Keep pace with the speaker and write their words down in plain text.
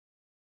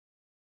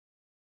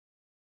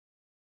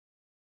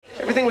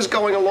Everything was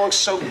going along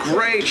so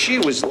great. She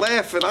was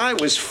laughing. I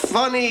was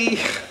funny.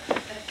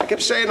 I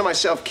kept saying to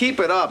myself,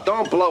 keep it up.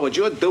 Don't blow it.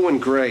 You're doing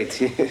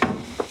great.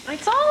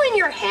 It's all in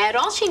your head.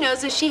 All she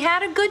knows is she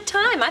had a good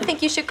time. I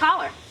think you should call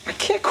her. I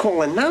can't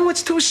call her now.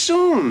 It's too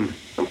soon.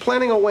 I'm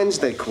planning a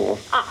Wednesday call.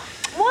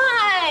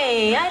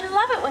 Why? I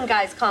love it when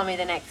guys call me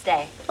the next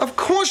day. Of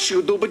course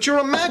you do, but you're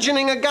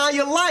imagining a guy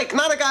you like,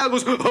 not a guy who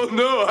goes, oh,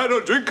 no, I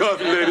don't drink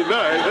coffee late at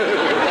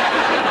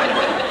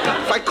night.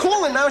 If I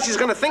call her now, she's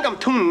going to think I'm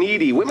too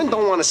needy. Women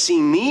don't want to see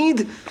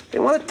need. They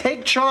want a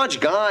take-charge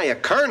guy, a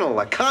colonel,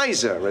 a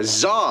Kaiser, a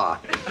czar.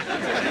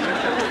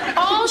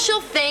 All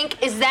she'll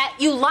think is that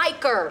you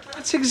like her.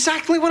 That's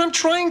exactly what I'm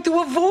trying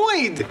to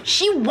avoid.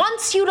 She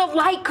wants you to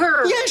like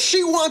her. Yes,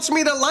 she wants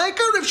me to like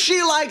her if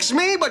she likes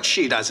me, but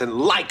she doesn't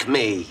like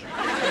me.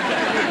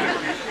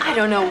 I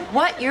don't know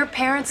what your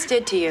parents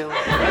did to you.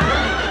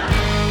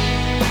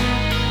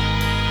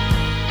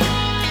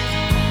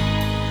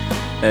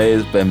 Hey,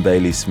 it's Ben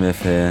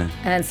Bailey-Smith here.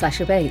 And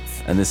Sasha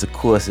Bates. And this, of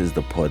course, is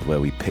the pod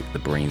where we pick the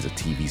brains of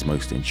TV's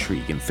most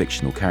intriguing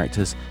fictional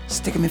characters,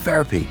 stick them in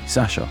therapy.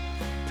 Sasha,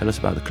 tell us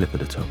about the clip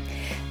at the top.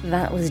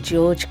 That was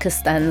George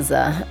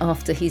Costanza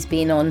after he's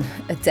been on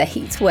a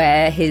date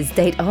where his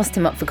date asked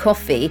him up for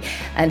coffee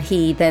and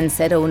he then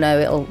said, oh no,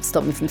 it'll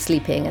stop me from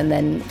sleeping, and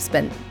then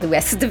spent the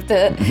rest of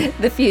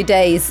the few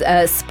days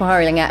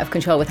spiralling out of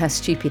control with how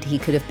stupid he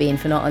could have been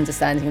for not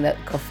understanding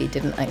that coffee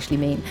didn't actually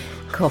mean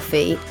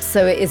coffee.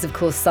 So it is, of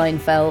course,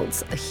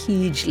 Seinfeld, a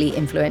hugely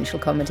influential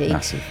comedy.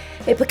 Massive.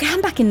 It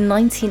began back in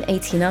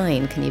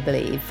 1989, can you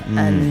believe?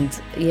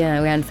 And yeah,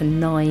 ran for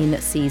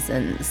 9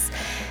 seasons.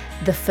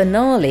 The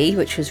finale,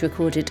 which was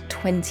recorded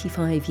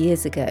 25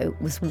 years ago,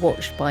 was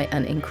watched by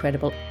an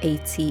incredible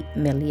 80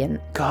 million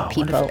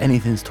people. What if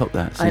anything's topped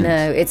that since? I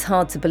know, it's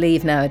hard to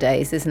believe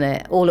nowadays, isn't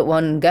it? All at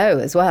one go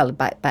as well.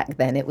 Back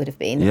then it would have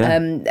been. Yeah.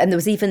 And there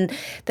was even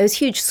those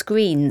huge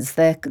screens.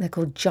 They're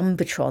called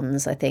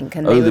jumbotrons, I think.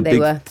 And the they big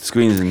were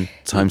screens in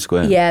Times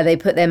Square. Yeah, they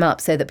put them up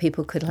so that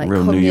people could like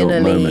Real New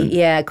York moment.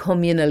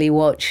 communally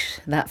watch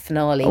that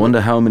finale. I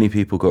wonder how many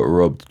people got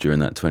robbed during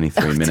that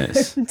 23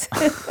 minutes.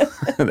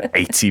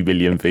 80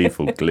 million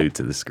people glued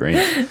to the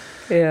screen.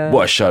 Yeah.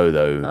 What a show,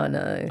 though. I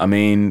know. I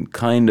mean,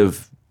 kind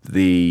of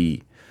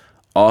the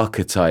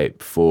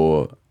archetype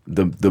for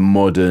the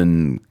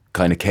modern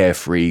kind of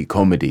carefree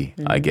comedy,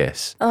 I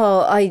guess.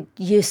 Oh, I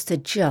used to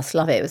just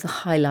love it. It was the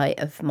highlight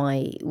of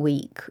my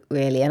week,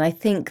 really. And I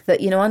think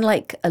that, you know,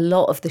 unlike a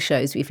lot of the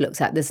shows we've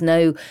looked at, there's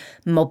no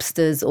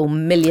mobsters or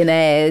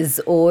millionaires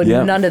or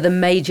none of the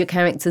major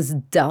characters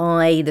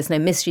die. There's no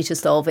mystery to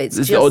solve. It's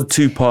There's just the odd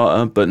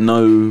two-parter, but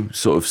no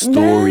sort of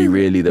story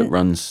really that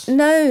runs.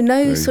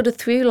 No sort of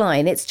through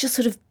line. It's just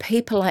sort of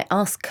people like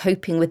us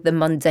coping with the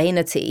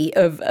mundanity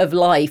of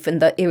life and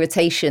the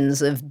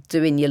irritations of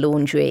doing your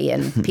laundry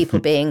and people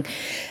being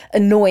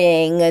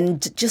annoying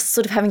and just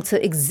sort of having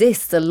to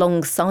exist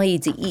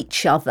alongside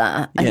each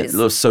other. And Yeah, a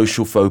lot of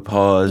social faux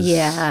pas.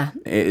 Yeah.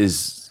 It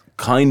is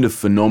kind of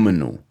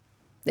phenomenal.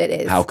 It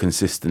is. How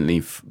consistently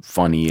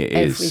funny it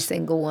is. Every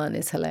single one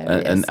is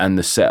hilarious. And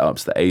the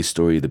setups, the A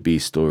story, the B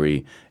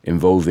story,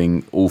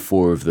 involving all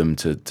 4 of them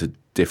to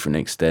different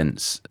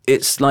extents.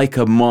 It's like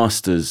a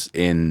master's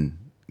in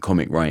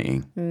comic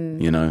writing,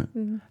 you know,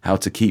 how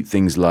to keep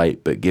things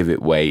light but give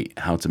it weight,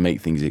 how to make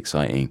things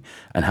exciting,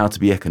 and how to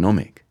be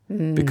economic.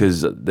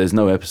 Because there's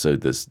no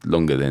episode that's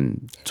longer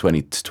than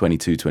 20 to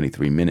 22,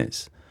 23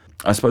 minutes.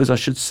 I suppose I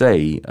should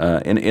say,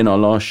 in our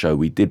last show,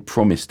 we did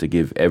promise to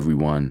give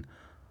everyone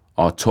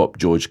our top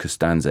George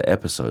Costanza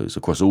episodes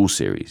across all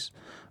series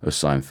of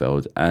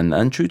Seinfeld.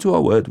 And true to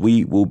our word,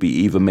 we will be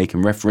either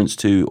making reference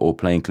to or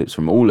playing clips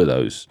from all of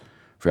those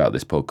throughout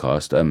this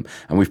podcast. And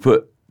we've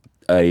put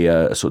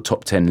a sort of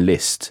top 10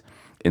 list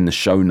in the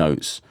show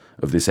notes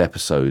of this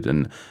episode,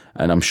 and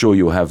I'm sure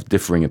you'll have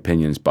differing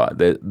opinions,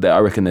 but I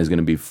reckon there's going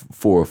to be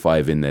 4 or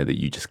 5 in there that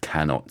you just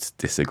cannot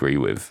disagree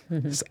with.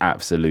 It's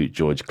absolute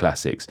George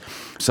classics.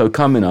 So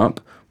coming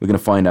up, we're going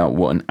to find out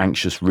what an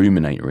anxious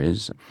ruminator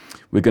is.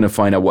 We're going to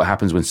find out what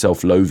happens when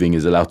self-loathing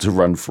is allowed to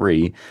run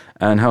free,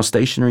 and how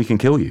stationery can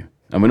kill you.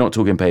 And we're not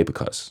talking paper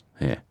cuts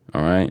here,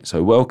 all right?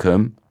 So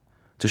welcome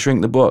to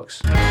Shrink the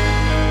Box.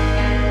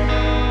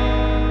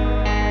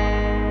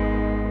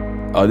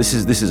 Oh, this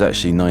is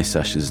actually nice,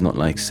 Sasha. It's not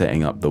like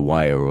setting up The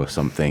Wire or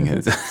something.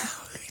 You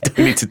don't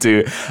need to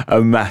do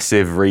a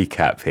massive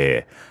recap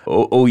here.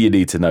 All you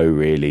need to know,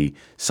 really,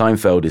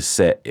 Seinfeld is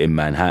set in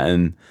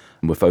Manhattan.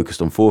 We're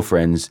focused on 4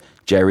 friends.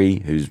 Jerry,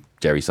 who's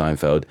Jerry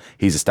Seinfeld,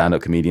 he's a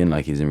stand-up comedian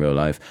like he's in real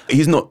life.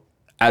 He's not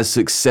as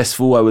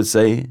successful, I would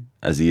say,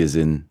 as he is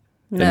in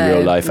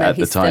real life at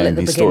the time.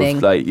 He's sort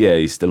of like,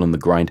 he's still on the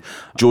grind.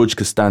 George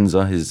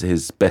Costanza,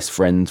 his best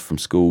friend from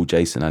school,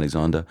 Jason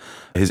Alexander.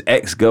 His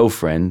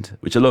ex-girlfriend,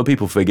 which a lot of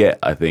people forget,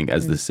 I think,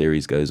 as the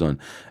series goes on,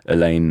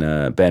 Elaine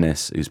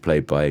Bennis, who's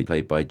played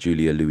by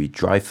Julia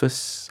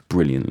Louis-Dreyfus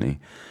brilliantly.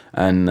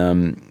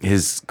 And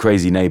his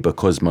crazy neighbor,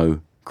 Cosmo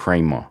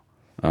Kramer.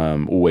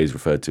 Always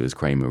referred to as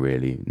Kramer,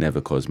 really, never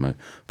Cosmo,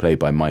 played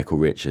by Michael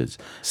Richards.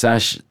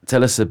 Sash,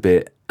 tell us a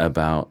bit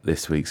about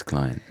this week's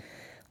client.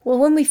 Well,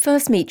 when we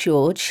first meet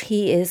George,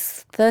 he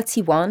is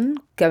 31,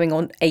 going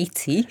on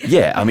 80.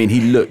 Yeah, I mean,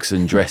 he looks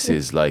and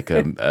dresses like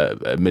a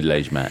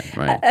middle-aged man,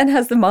 right? And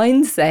has the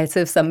mindset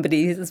of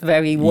somebody who's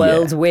very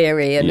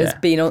world-weary and has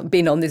been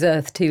on this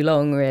earth too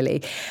long,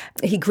 really.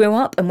 He grew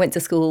up and went to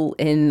school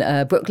in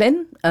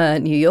Brooklyn,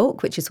 New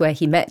York, which is where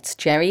he met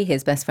Jerry,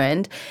 his best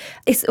friend.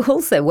 It's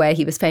also where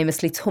he was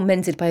famously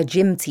tormented by a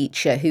gym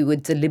teacher who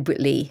would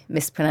deliberately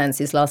mispronounce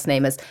his last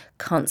name as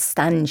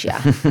Costanza.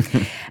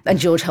 And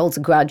George holds a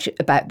grudge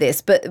about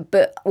this. But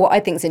what I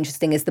think is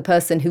interesting is the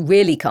person who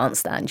really can't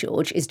stand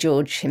George is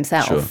George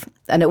himself. Sure.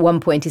 And at one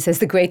point he says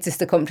the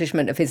greatest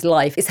accomplishment of his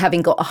life is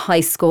having got a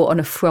high score on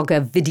a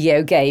Frogger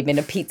video game in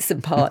a pizza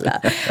parlour.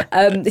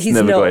 He's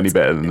never not, got any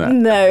better than that.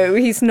 No,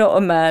 he's not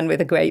a man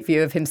with a great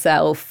view of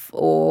himself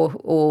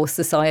or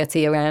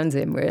society around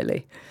him,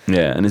 really.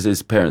 Yeah, and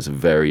his parents are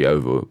very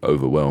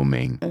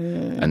overwhelming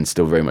and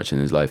still very much in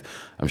his life.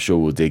 I'm sure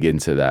we'll dig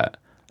into that.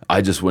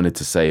 I just wanted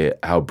to say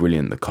how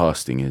brilliant the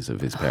casting is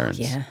of his parents.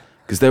 Yeah.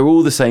 Because they're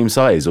all the same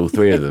size, all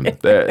three of them.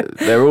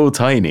 They're all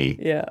tiny.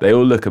 Yeah. They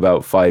all look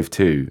about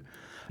 5'2".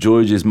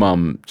 George's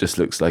mum just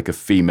looks like a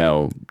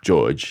female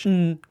George.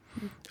 And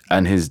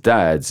his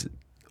dad,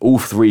 all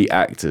three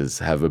actors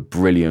have a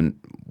brilliant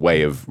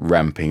way of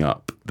ramping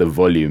up the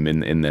volume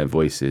in their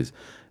voices.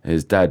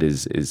 His dad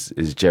is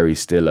Jerry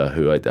Stiller,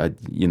 who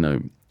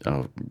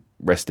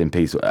rest in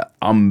peace,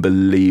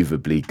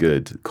 unbelievably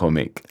good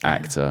comic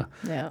actor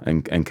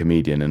and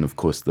comedian, and of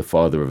course the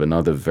father of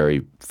another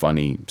very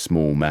funny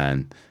small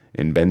man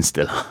in Ben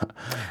Stiller.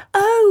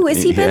 Oh,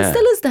 is he Ben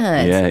Stiller's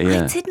dad?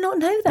 Yeah. I did not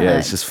know that. Yeah,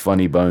 it's just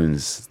funny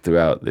bones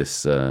throughout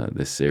this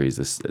series.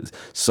 There's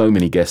so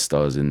many guest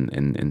stars in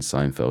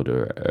Seinfeld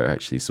are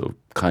actually sort of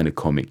kind of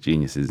comic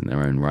geniuses in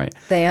their own right.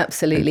 They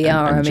absolutely and,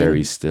 are. And I mean,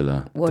 Jerry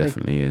Stiller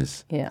definitely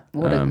is. Yeah,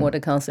 what a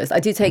cast list. I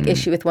do take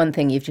issue with one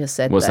thing you've just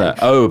said. What's though. that?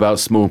 Oh, about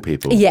small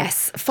people.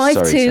 Yes, 5'2"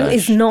 Sorry,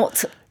 is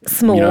not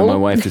small. You know, my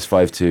wife is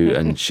 5'2",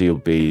 and she'll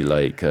be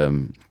like,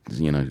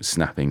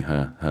 snapping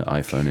her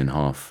iPhone in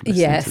half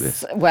listening to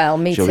this. Well,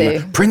 me She'll too. be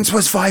like, Prince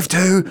was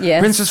 5'2". Yes.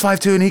 Prince was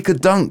 5'2" and he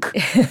could dunk.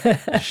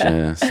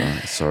 Yeah,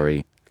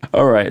 sorry.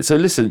 All right. So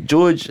listen,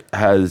 George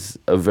has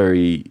a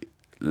very,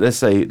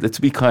 let's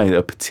be kind,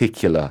 a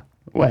particular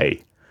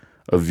way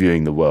of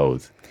viewing the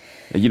world.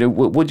 You know,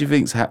 what do you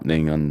think's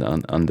happening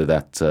under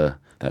that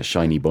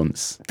shiny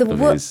bonce of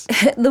his?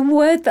 The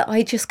word that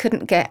I just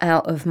couldn't get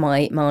out of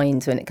my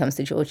mind when it comes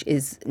to George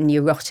is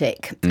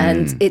neurotic.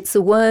 And it's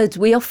a word,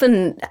 we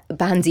often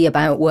bandy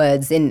about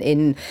words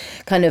in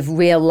kind of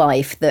real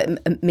life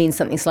that mean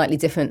something slightly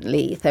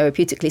differently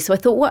therapeutically. So I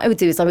thought what I would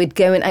do is I would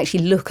go and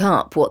actually look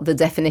up what the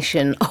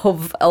definition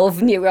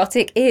of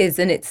neurotic is.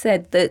 And it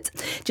said that,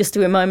 just to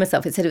remind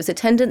myself, it said it was a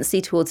tendency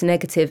towards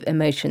negative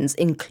emotions,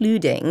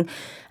 including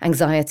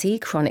anxiety,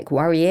 chronic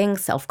worrying,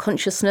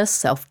 self-consciousness,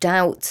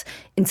 self-doubt,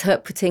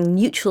 interpreting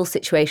neutral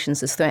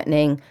situations as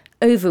threatening,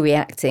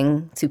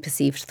 overreacting to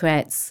perceived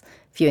threats,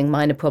 viewing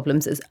minor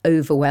problems as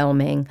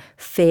overwhelming,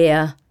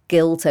 fear,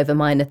 guilt over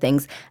minor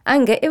things,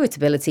 anger,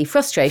 irritability,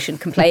 frustration,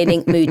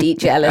 complaining, moody,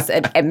 jealous,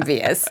 and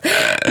envious.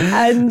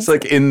 And it's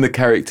like in the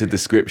character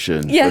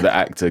description for the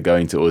actor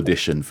going to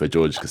audition for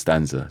George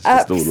Costanza. It's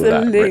just all of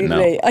that written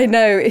out. I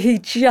know, he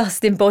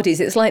just embodies.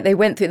 It's like they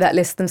went through that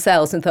list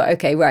themselves and thought,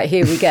 okay, right,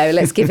 here we go.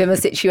 Let's give him a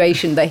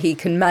situation that he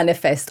can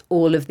manifest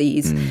all of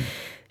these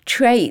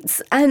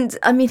traits. And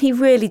I mean, he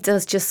really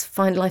does just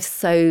find life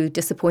so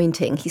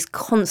disappointing. He's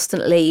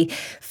constantly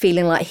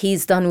feeling like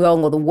he's done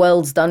wrong or the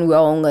world's done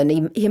wrong,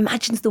 and he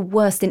imagines the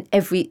worst in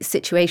every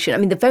situation. I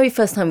mean, the very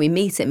first time we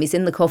meet him, he's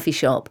in the coffee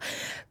shop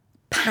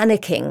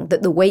panicking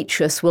that the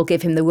waitress will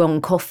give him the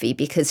wrong coffee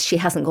because she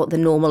hasn't got the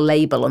normal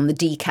label on the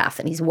decaf,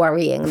 and he's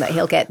worrying that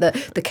he'll get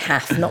the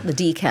calf, not the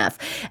decaf.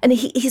 And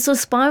he sort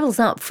of spirals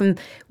up from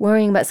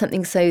worrying about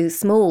something so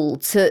small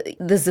to,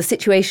 there's a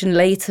situation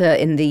later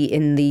in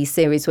the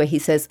series where he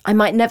says, I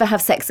might never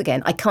have sex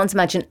again. I can't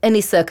imagine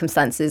any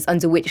circumstances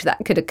under which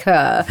that could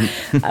occur.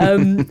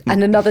 And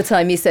another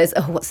time he says,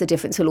 oh, what's the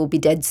difference? We'll all be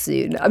dead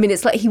soon. I mean,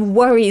 it's like he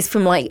worries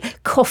from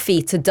like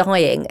coffee to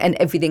dying and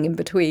everything in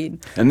between.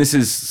 And this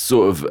is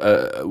sort of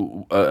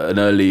an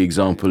early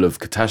example of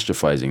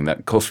catastrophizing.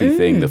 That coffee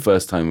thing, the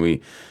first time we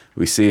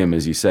see him,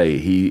 as you say,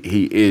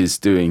 he is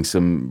doing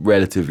some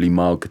relatively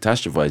mild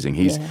catastrophizing.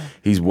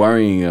 He's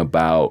worrying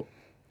about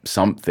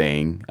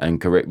something,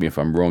 and correct me if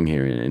I'm wrong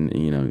here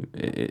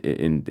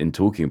in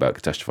talking about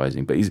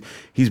catastrophizing, but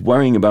he's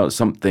worrying about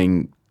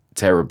something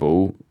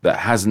terrible that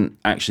hasn't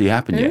actually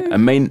happened yet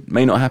and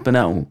may not happen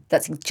at all.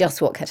 That's just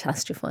what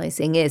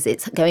catastrophizing is.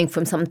 It's going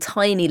from some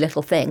tiny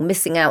little thing,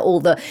 missing out all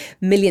the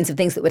millions of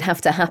things that would have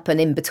to happen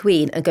in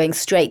between, and going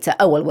straight to,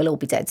 oh, well, we'll all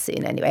be dead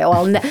soon anyway. Oh,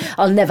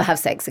 I'll never have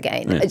sex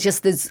again. It's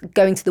just there's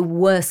going to the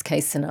worst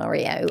case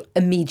scenario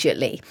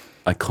immediately.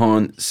 I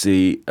can't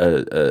see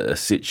a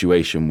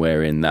situation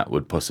wherein that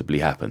would possibly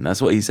happen.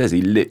 That's what he says.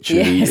 He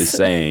literally is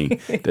saying,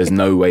 "There's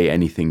no way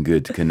anything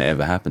good can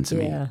ever happen to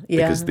me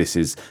because this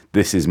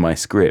is my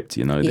script.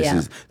 You know,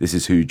 this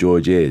is who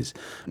George is."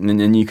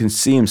 And you can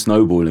see him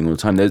snowballing all the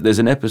time. There's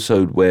an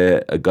episode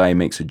where a guy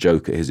makes a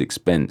joke at his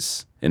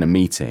expense in a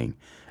meeting,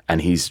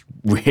 and he's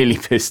really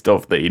pissed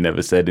off that he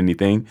never said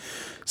anything.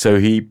 So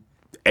he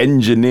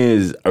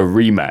engineers a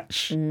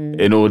rematch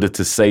in order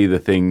to say the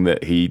thing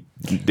that he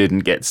didn't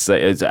get to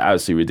say. It's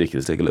absolutely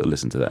ridiculous. Take a little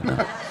listen to that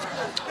now.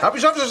 Help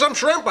yourself to some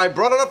shrimp. I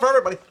brought enough for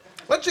everybody.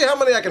 Let's see how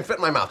many I can fit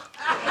in my mouth.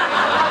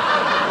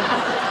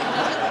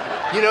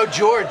 You know,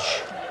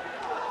 George,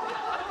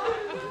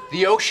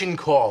 the ocean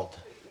called.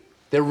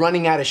 They're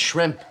running out of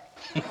shrimp.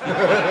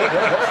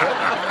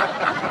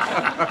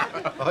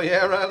 Oh,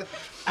 yeah, Riley?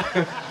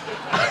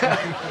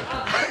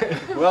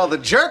 Well, the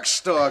jerk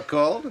store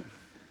called.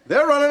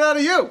 They're running out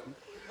of you.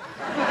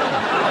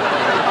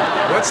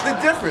 What's the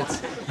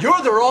difference?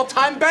 You're their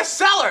all-time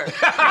bestseller.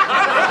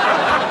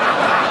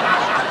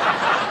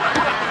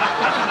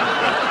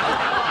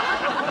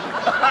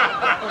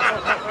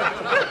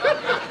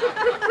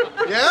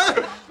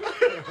 Yeah?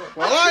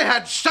 Well, I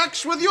had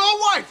sex with your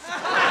wife.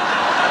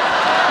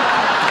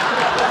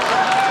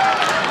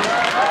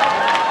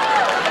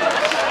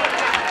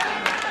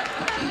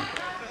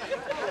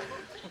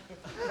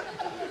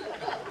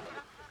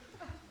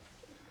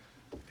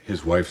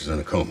 His wife is in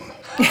a coma.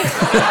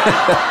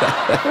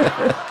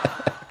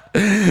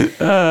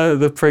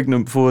 The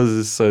pregnant pause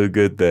is so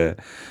good there.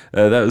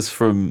 That was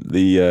from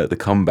the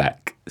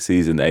comeback,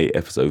 season 8,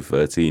 episode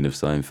 13 of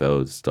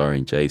Seinfeld,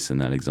 starring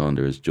Jason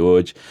Alexander as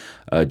George,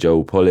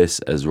 Joel Polis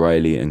as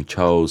Riley, and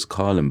Charles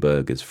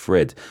Carlenberg as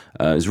Fred.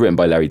 It was written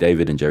by Larry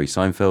David and Jerry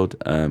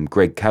Seinfeld,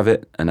 Greg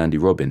Cavett and Andy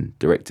Robin,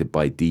 directed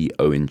by D.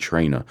 Owen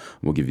Traynor.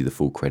 We'll give you the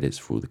full credits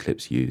for all the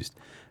clips used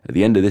at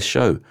the end of this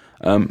show.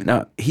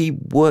 Now, he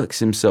works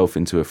himself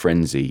into a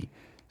frenzy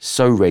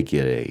so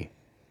regularly.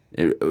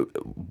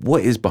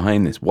 What is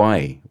behind this?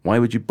 Why? Why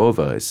would you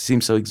bother? It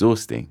seems so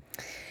exhausting.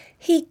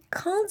 He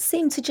can't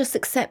seem to just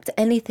accept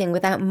anything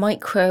without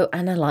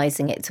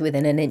micro-analysing it to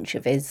within an inch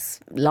of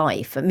his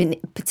life. I mean,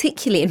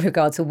 particularly in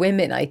regard to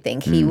women, I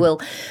think. He will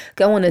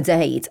go on a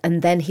date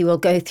and then he will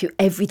go through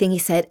everything he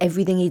said,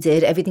 everything he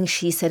did, everything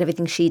she said,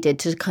 everything she did,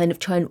 to kind of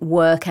try and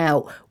work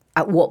out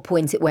at what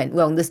point it went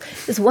wrong.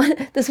 There's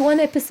one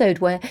episode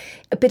where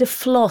a bit of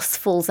floss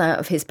falls out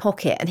of his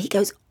pocket and he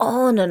goes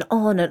on and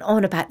on and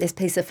on about this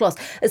piece of floss,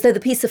 as though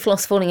the piece of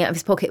floss falling out of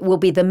his pocket will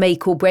be the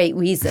make or break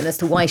reason as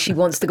to why she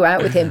wants to go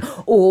out with him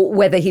or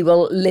whether he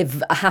will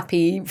live a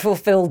happy,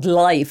 fulfilled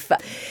life.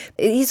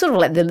 He's sort of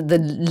like the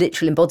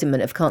literal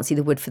embodiment of can't see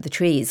the wood for the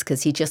trees,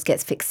 because he just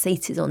gets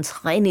fixated on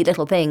tiny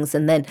little things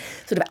and then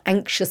sort of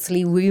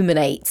anxiously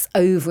ruminates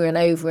over and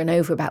over and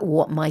over about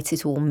what might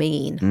it all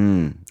mean.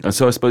 And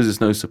so I suppose it's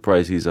no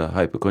surprise he's a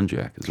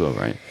hypochondriac as well,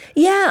 right?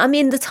 Yeah, I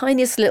mean, the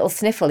tiniest little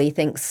sniffle, he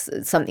thinks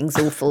something's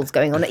awful's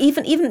going on.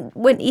 Even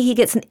when he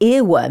gets an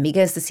earworm, he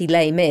goes to see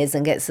Les Mis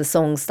and gets the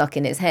song stuck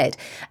in his head.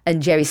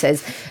 And Jerry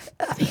says,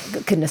 I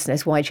mean, goodness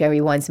knows why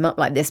Jerry winds him up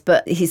like this,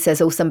 but he says,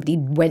 oh, somebody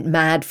went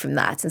mad from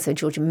that. And so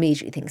George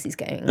immediately thinks he's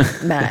going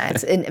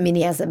mad. And I mean,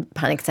 he has a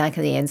panic attack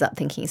and he ends up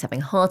thinking he's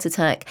having a heart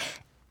attack.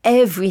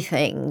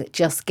 Everything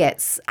just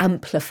gets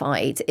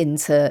amplified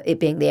into it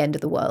being the end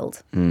of the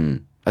world.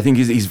 I think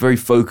he's very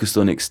focused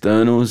on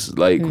externals,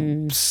 like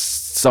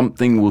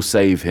something will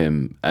save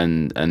him,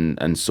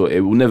 and so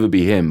it will never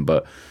be him,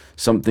 but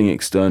something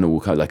external will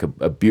come, like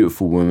a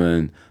beautiful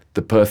woman,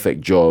 the perfect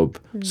job,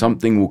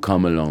 something will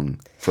come along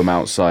from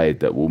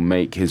outside that will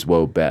make his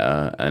world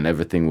better and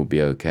everything will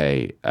be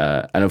okay.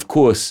 And of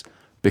course,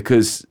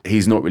 because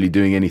he's not really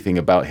doing anything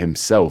about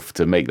himself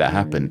to make that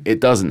happen,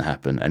 it doesn't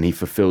happen, and he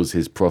fulfills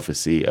his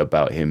prophecy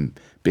about him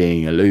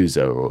being a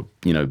loser or,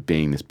 you know,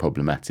 being this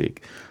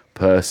problematic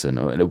person.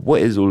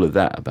 What is all of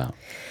that about?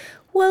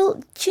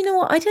 Well, do you know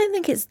what? I don't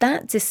think it's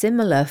that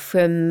dissimilar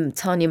from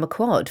Tanya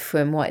McQuad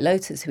from White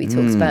Lotus, who we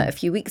talked about a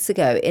few weeks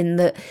ago, in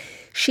that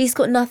she's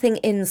got nothing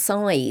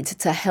inside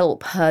to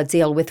help her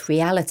deal with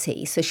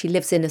reality. So she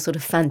lives in a sort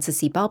of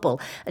fantasy bubble.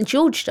 And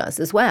George does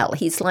as well.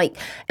 He's like,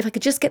 if I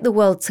could just get the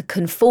world to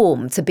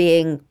conform to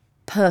being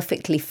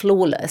perfectly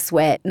flawless,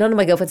 where none of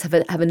my girlfriends have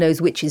a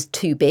nose which is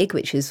too big,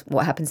 which is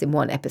what happens in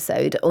one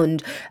episode,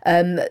 and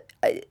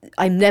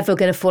I'm never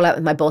going to fall out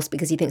with my boss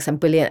because he thinks I'm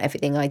brilliant at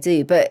everything I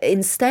do. But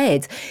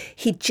instead,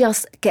 he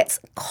just gets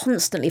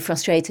constantly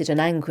frustrated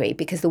and angry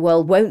because the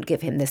world won't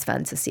give him this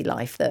fantasy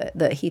life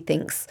that he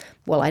thinks,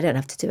 well, I don't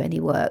have to do any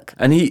work.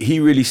 And he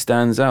really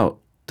stands out,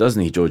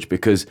 doesn't he, George?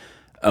 Because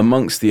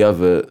amongst the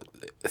other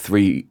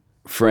three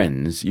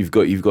friends, you've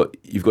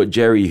got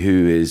Jerry,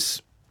 who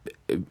is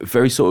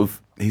very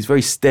he's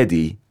very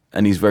steady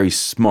and he's very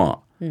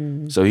smart.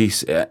 So he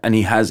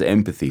has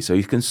empathy, so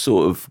he can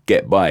sort of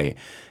get by.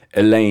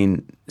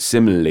 Elaine,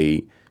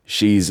 similarly,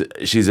 she's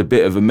a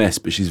bit of a mess,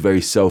 but she's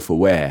very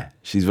self-aware.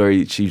 She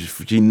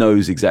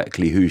knows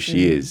exactly who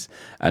she is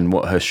and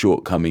what her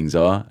shortcomings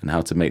are and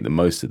how to make the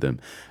most of them.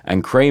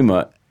 And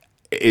Kramer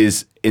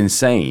is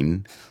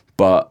insane,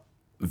 but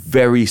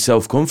very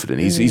self-confident.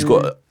 He's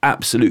got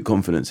absolute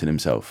confidence in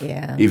himself.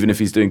 Yeah. Even if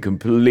he's doing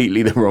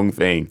completely the wrong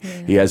thing,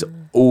 he has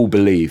all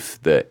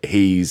belief that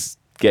he's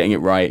getting it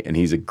right and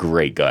he's a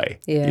great guy,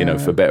 you know,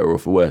 for better or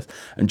for worse.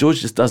 And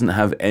George just doesn't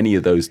have any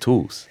of those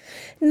tools.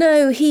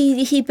 No,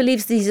 he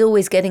believes that he's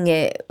always getting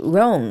it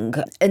wrong.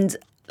 And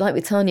like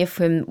with Tanya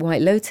from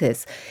White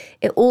Lotus,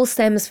 it all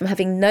stems from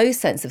having no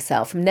sense of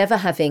self, from never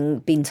having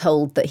been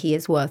told that he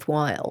is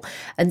worthwhile.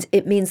 And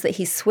it means that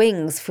he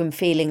swings from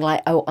feeling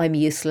like, oh, I'm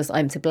useless,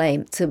 I'm to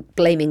blame, to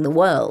blaming the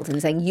world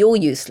and saying, you're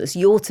useless,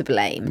 you're to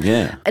blame.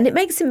 Yeah. And it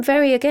makes him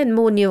very, again,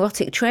 more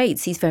neurotic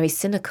traits. He's very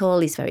cynical,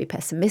 he's very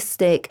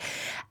pessimistic.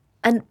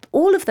 And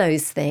all of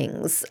those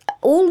things,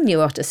 all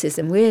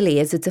neuroticism really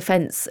is a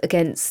defence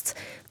against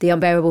the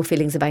unbearable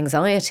feelings of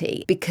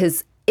anxiety,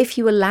 because if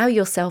you allow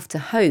yourself to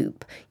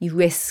hope, you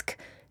risk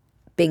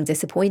being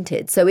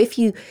disappointed. So if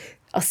you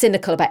are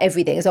cynical about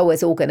everything, it's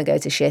always all going to go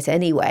to shit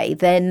anyway,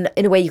 then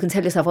in a way you can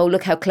tell yourself, oh,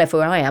 look how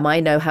clever I am, I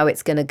know how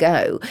it's going to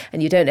go.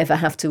 And you don't ever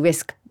have to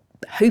risk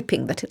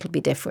hoping that it'll be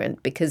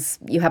different, because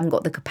you haven't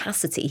got the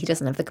capacity. He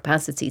doesn't have the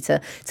capacity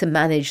to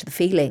manage the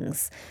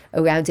feelings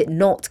around it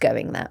not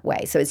going that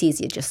way. So it's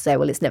easier just to say,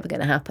 well, it's never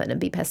going to happen,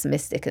 and be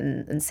pessimistic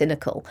and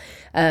cynical,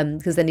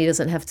 because then he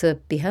doesn't have to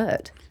be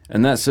hurt.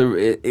 And that's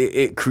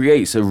it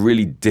creates a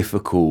really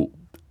difficult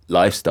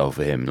lifestyle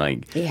for him,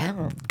 like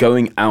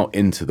going out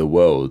into the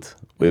world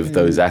with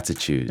those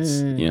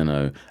attitudes, you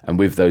know, and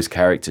with those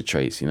character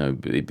traits, you know,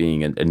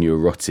 being a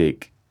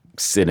neurotic,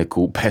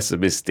 cynical,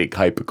 pessimistic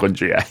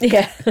hypochondriac who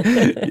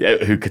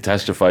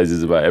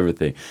catastrophizes about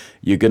everything.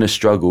 You're going to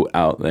struggle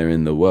out there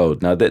in the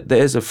world. Now,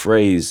 there's a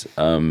phrase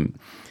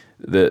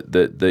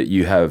that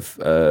you have,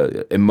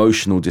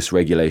 emotional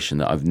dysregulation,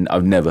 that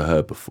I've never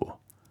heard before.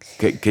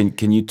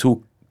 Can you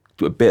talk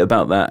a bit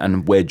about that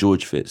and where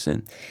George fits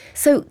in?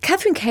 So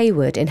Catherine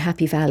Kaywood in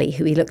Happy Valley,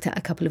 who we looked at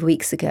a couple of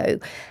weeks ago,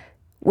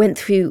 went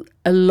through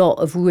a lot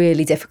of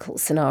really difficult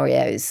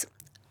scenarios.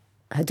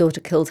 Her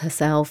daughter killed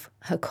herself.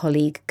 Her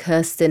colleague,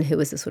 Kirsten, who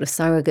was a sort of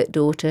surrogate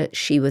daughter,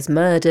 she was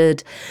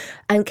murdered.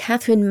 And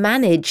Catherine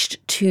managed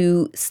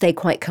to stay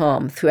quite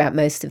calm throughout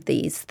most of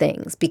these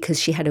things because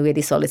she had a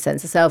really solid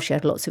sense of self. She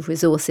had lots of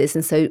resources.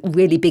 And so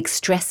really big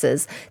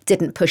stressors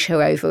didn't push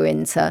her over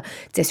into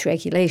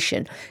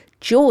dysregulation.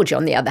 George,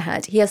 on the other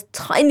hand, he has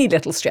tiny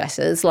little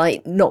stressors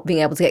like not being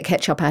able to get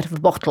ketchup out of a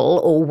bottle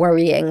or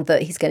worrying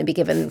that he's going to be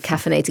given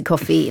caffeinated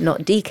coffee, not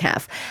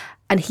decaf.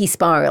 And he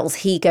spirals.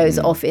 He goes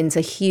off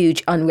into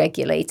huge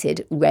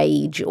unregulated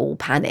rage or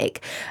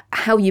panic.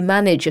 How you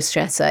manage a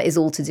stressor is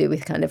all to do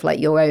with kind of like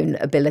your own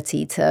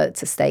ability to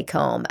stay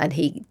calm. And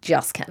he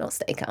just cannot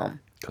stay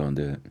calm. Can't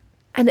do it.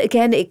 And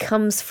again, it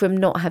comes from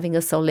not having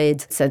a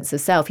solid sense of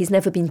self. He's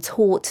never been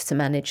taught to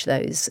manage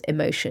those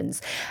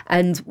emotions.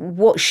 And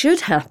what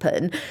should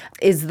happen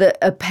is that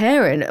a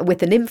parent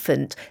with an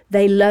infant,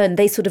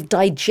 they sort of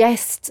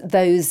digest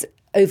those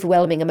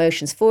overwhelming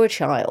emotions for a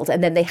child,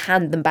 and then they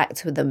hand them back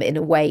to them in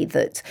a way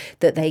that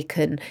they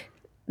can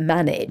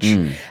manage.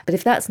 But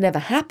if that's never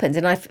happened,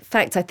 and in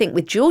fact, I think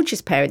with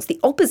George's parents, the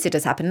opposite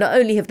has happened. Not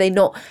only have they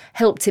not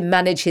helped him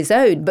manage his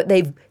own, but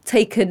they've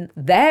taken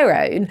their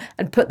own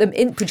and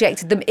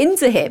projected them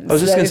into him. I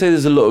was just going to say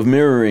there's a lot of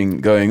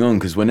mirroring going on,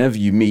 because whenever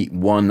you meet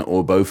one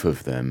or both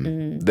of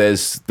them,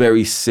 there's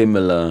very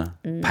similar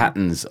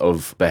patterns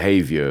of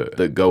behavior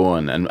that go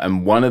on.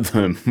 And one of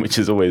them, which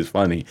is always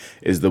funny,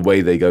 is the way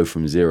they go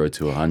from 0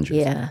 to 100.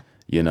 Yeah.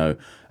 You know,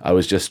 I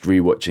was just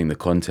rewatching The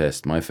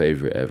Contest, my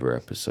favorite ever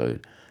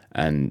episode.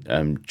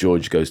 And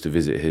George goes to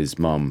visit his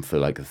mum for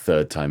like the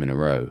third time in a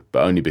row,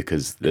 but only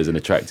because there's an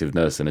attractive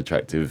nurse and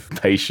attractive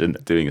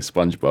patient doing a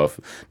sponge bath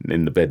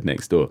in the bed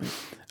next door.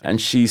 And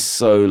she's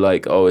so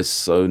like, oh, it's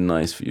so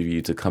nice for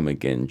you to come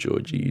again,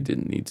 Georgie. You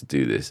didn't need to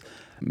do this.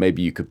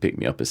 Maybe you could pick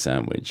me up a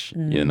sandwich,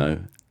 you know?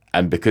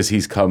 And because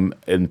he's come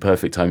in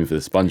perfect timing for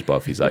the sponge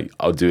bath, he's like,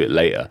 I'll do it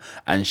later.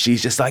 And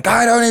she's just like,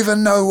 I don't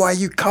even know why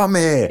you come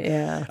here.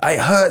 Yeah. It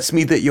hurts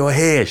me that you're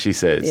here, she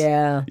says.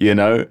 Yeah. You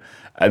know?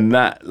 And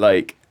that,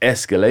 like,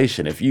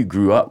 escalation, if you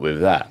grew up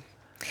with that.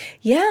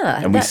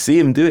 Yeah. And we see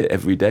him do it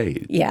every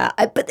day. Yeah.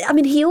 But I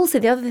mean,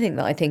 the other thing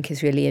that I think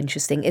is really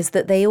interesting is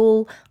that they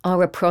all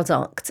are a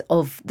product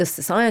of the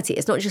society.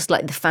 It's not just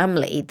like the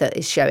family that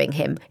is showing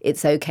him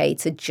it's okay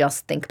to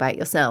just think about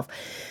yourself.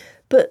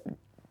 But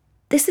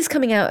this is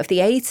coming out of the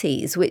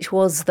 80s, which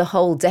was the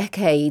whole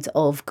decade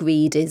of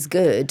greed is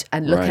good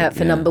and look out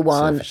for number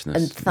one,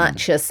 and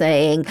Thatcher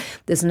saying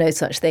there's no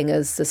such thing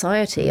as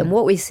society. And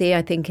what we see,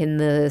 I think, in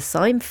the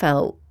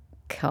Seinfeld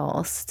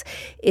cast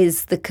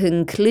is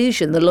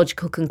the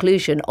logical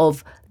conclusion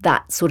of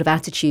that sort of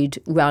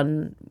attitude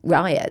run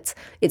riot.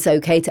 It's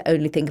okay to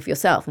only think of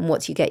yourself. And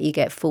what you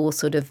get 4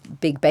 sort of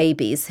big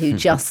babies who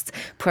just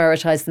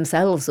prioritize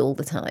themselves all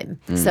the time.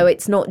 So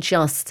it's not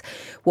just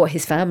what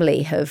his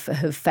family have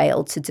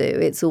failed to do.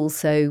 It's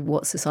also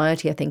what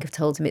society, I think, have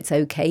told him it's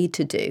okay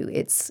to do.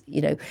 It's,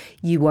 you know,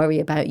 you worry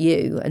about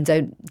you and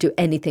don't do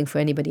anything for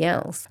anybody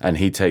else. And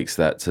he takes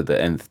that to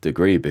the nth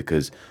degree,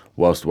 because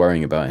whilst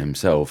worrying about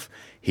himself,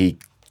 he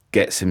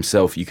gets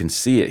himself, you can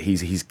see it,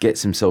 he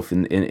gets himself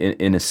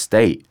in a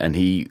state, and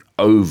he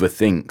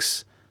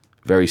overthinks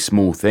very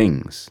small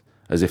things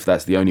as if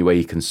that's the only way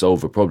he can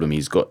solve a problem.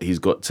 He's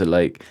got to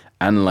like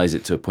analyze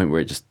it to a point where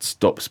it just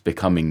stops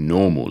becoming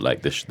normal,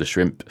 like the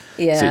shrimp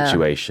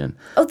situation.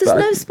 Oh, there's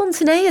no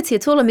spontaneity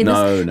at all. I mean,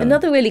 No.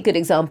 another really good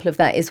example of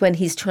that is when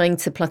he's trying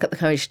to pluck up the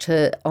courage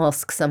to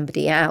ask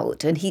somebody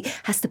out, and he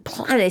has to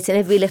plan it in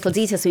every little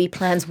detail. So he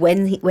plans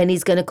when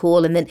he's going to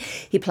call, and then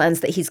he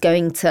plans that he's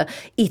going to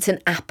eat an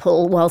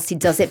apple whilst he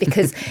does it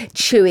because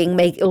chewing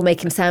will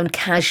make him sound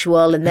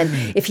casual. And then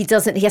if he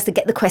doesn't, he has to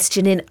get the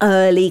question in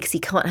early because he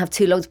can't have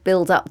too long to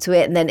build up to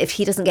it. And then if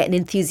he doesn't get an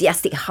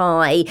enthusiastic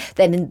hi,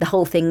 then the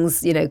whole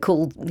thing's, he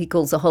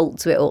calls a halt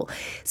to it all.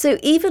 So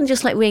even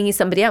just like ringing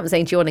somebody up and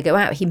saying, do you want to go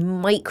out? He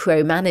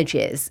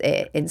micromanages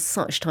it in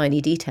such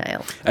tiny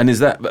detail. And is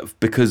that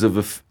because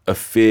of a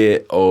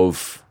fear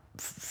of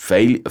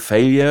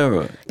failure?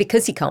 Or?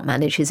 Because he can't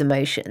manage his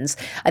emotions,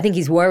 I think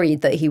he's worried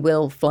that he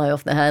will fly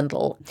off the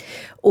handle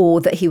or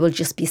that he will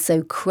just be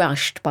so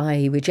crushed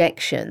by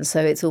rejection.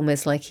 So it's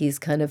almost like he's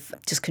kind of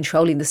just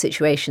controlling the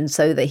situation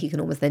so that he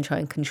can almost then try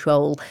and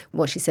control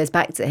what she says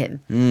back to him.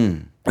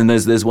 And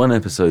there's one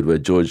episode where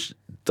George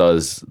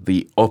does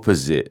the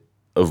opposite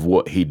of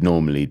what he'd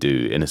normally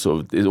do in a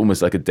sort of, it's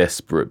almost like a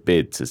desperate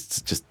bid to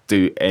just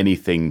do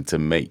anything to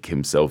make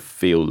himself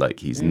feel like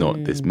he's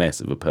not this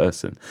mess of a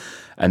person.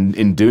 And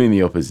in doing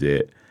the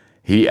opposite,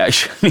 he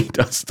actually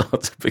does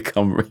start to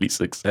become really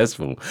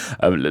successful.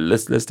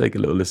 Let's take a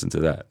little listen to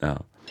that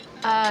now.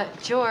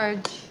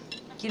 George,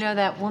 you know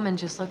that woman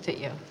just looked at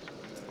you.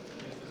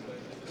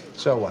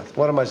 So what?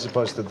 What am I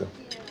supposed to do?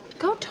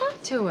 Go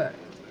talk to her.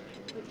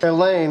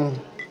 Elaine,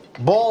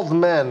 bald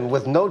men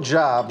with no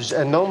jobs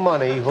and no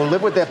money who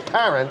live with their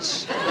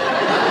parents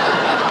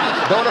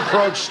don't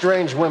approach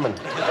strange women.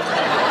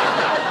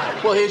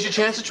 Well, here's your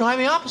chance to try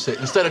the opposite.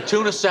 Instead of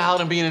tuna salad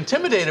and being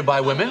intimidated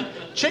by women,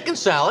 chicken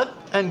salad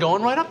and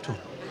going right up to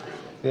them.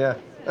 Yeah,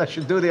 I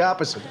should do the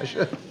opposite. I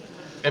should.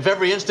 If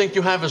every instinct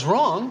you have is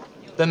wrong,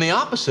 then the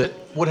opposite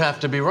would have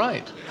to be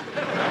right.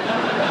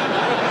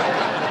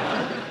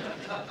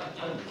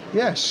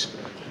 Yes,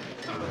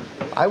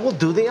 I will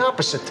do the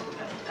opposite.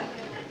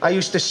 I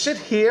used to sit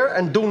here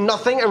and do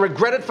nothing and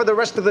regret it for the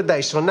rest of the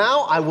day. So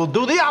now I will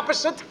do the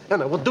opposite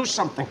and I will do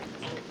something.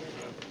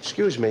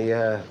 Excuse me,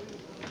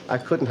 I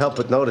couldn't help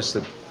but notice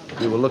that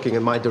you were looking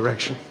in my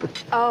direction.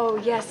 Oh,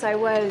 yes, I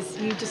was.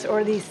 You just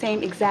ordered the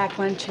same exact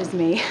lunch as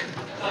me.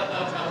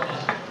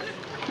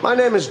 My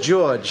name is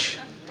George.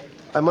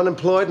 I'm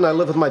unemployed and I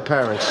live with my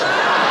parents.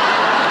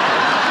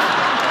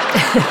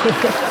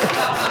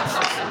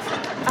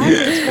 I'm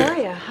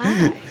Victoria.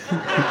 Hi.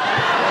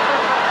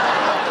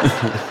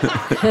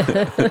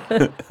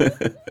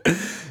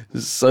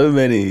 So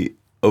many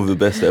of the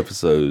best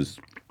episodes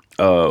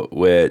are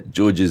where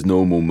George's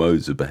normal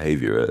modes of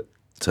behavior are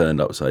turned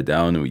upside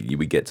down, and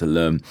we get to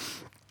learn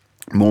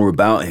more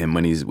about him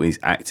when he's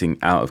acting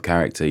out of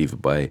character, either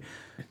by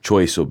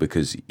choice or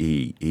because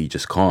he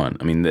just can't.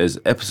 I mean, there's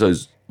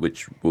episodes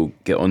which we'll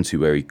get onto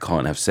where he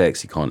can't have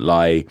sex, he can't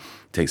lie,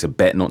 takes a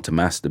bet not to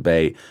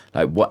masturbate.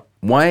 Like,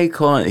 why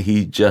can't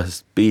he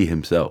just be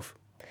himself?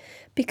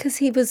 Because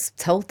he was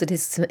told that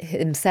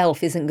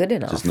himself isn't good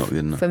enough. Just not good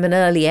enough. From an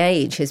early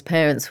age, his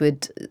parents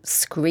would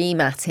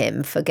scream at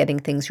him for getting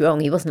things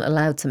wrong. He wasn't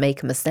allowed to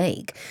make a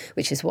mistake,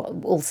 which is what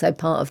also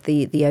part of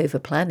the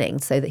over-planning,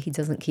 so that he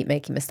doesn't keep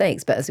making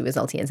mistakes. But as a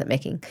result, he ends up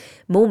making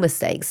more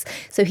mistakes.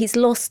 So he's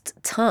lost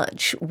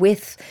touch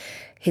with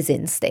his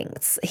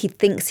instincts. He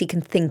thinks he can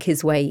think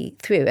his way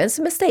through. And it's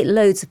a mistake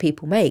loads of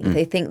people make.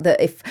 They think that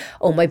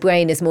my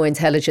brain is more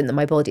intelligent than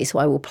my body, so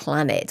I will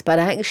plan it. But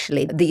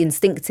actually, the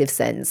instinctive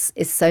sense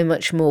is so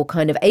much more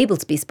kind of able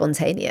to be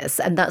spontaneous.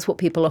 And that's what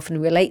people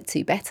often relate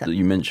to better.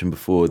 You mentioned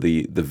before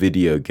the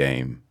video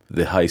game,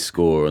 the high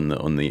score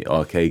on the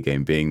arcade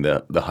game being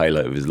the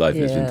highlight of his life.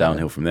 It's been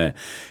downhill from there.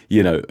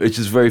 You know, it's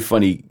just a very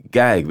funny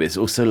gag, but it's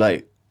also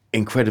like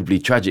incredibly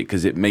tragic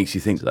because it makes you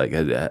think, like,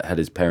 had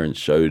his parents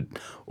showed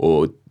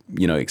or,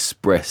 you know,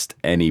 expressed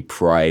any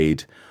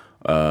pride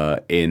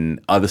in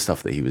other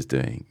stuff that he was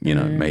doing, you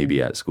know,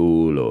 maybe at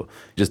school, or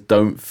just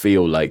don't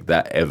feel like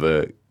that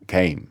ever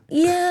came.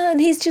 Yeah, and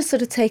he's just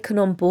sort of taken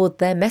on board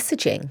their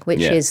messaging,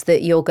 which is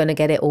that you're going to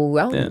get it all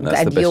wrong and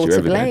you're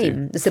to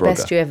blame. It's the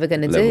best you're ever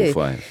going to do. Level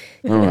 5.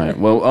 All right.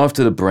 Well,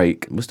 after the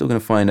break, we're still going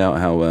to find out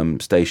how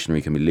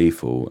stationery can be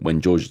lethal when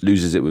George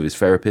loses it with his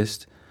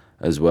therapist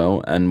as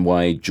well, and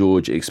why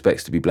George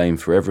expects to be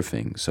blamed for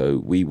everything. So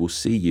we will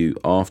see you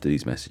after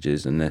these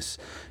messages, unless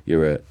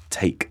you're a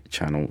Take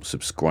Channel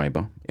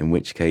subscriber, in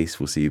which case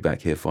we'll see you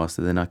back here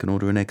faster than I can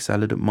order an egg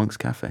salad at Monk's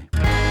Cafe.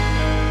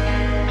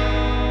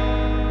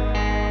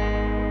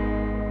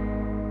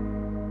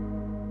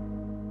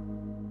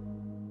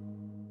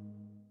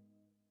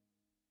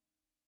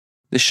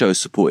 This show is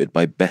supported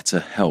by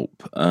BetterHelp.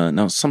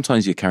 Now,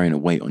 sometimes you're carrying a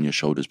weight on your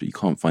shoulders, but you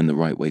can't find the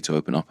right way to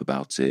open up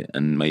about it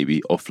and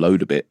maybe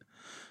offload a bit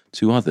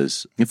to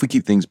others. If we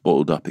keep things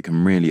bottled up, it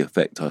can really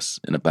affect us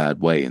in a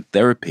bad way. And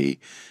therapy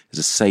is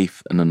a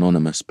safe and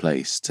anonymous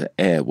place to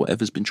air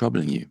whatever's been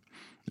troubling you.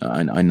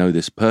 I know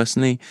this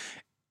personally.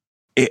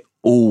 It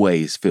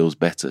always feels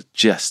better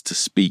just to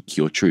speak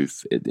your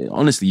truth.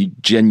 Honestly, you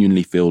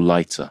genuinely feel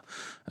lighter.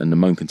 And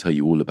Ramon can tell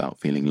you all about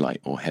feeling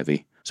light or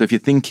heavy So if you're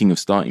thinking of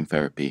starting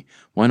therapy,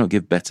 why not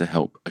give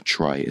BetterHelp a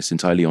try? It's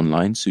entirely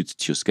online, suited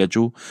to your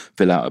schedule.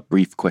 Fill out a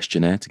brief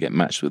questionnaire to get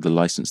matched with a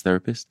licensed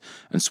therapist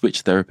and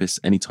switch therapists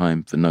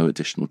anytime for no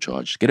additional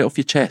charge. Get it off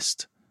your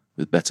chest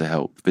with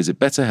BetterHelp. Visit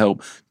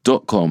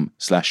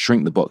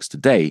betterhelp.com/shrinkthebox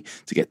today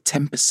to get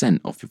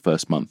 10% off your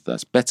first month.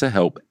 That's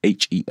BetterHelp,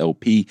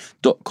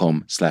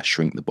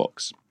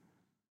 HELP.com/shrinkthebox.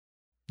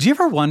 Do you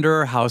ever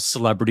wonder how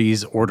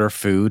celebrities order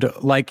food?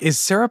 Like, is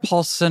Sarah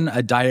Paulson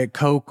a Diet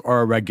Coke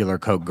or a regular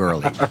Coke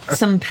girlie?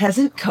 Some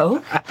peasant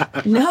Coke?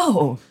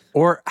 No.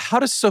 Or how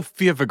does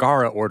Sofia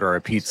Vergara order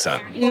a pizza?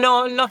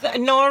 No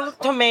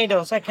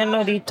tomatoes. I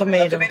cannot eat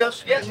tomatoes.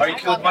 Tomatoes? Yes. Are you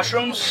cool with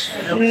mushrooms?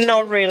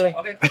 Not really.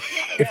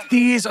 If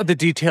these are the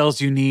details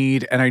you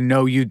need, and I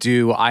know you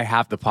do, I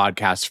have the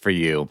podcast for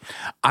you.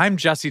 I'm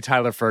Jesse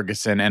Tyler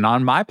Ferguson, and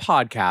on my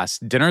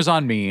podcast, Dinner's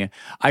on Me,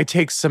 I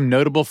take some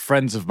notable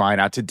friends of mine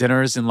out to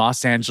dinners in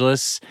Los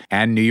Angeles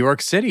and New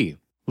York City.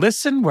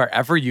 Listen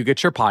wherever you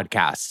get your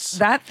podcasts.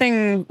 That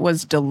thing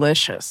was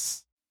delicious.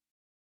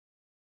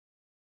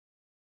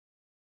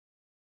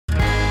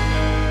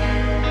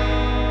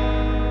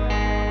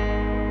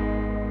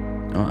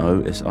 Uh-oh,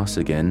 it's us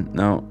again.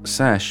 Now,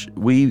 Sash,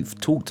 we've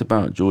talked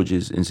about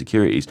George's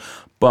insecurities,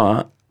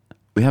 but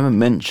we haven't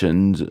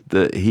mentioned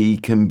that he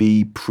can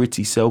be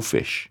pretty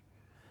selfish.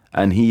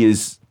 And he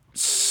is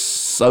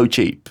so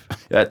cheap.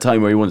 That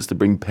time where he wants to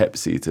bring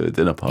Pepsi to a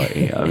dinner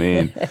party. I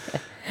mean,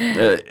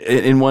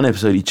 in one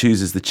episode, he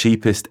chooses the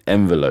cheapest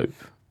envelope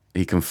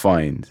he can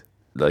find,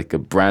 like a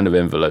brand of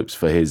envelopes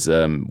for his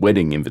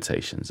wedding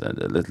invitations.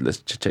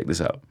 Let's check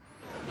this out.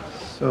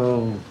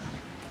 So...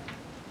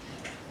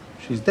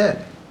 she's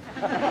dead.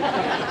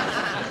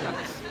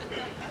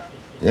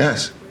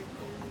 Yes.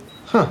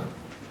 Huh.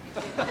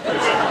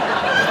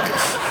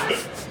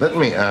 Let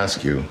me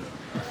ask you,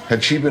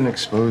 had she been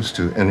exposed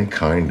to any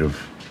kind of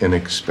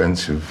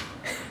inexpensive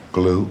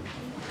glue?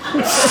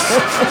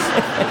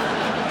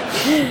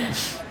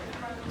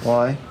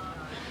 Why?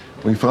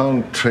 We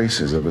found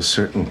traces of a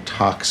certain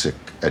toxic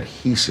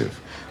adhesive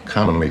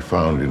commonly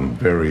found in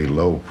very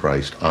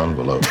low-priced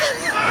envelopes.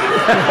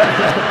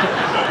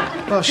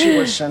 Well, she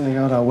was sending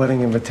out our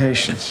wedding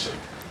invitations.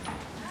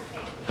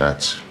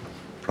 That's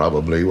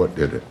probably what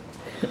did it.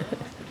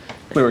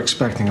 We were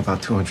expecting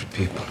about 200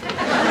 people.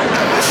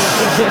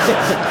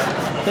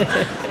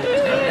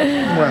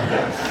 Well,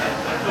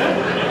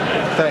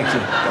 thank you.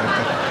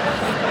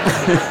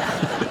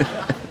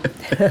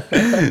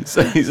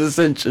 So he's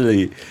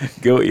essentially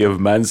guilty of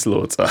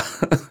manslaughter.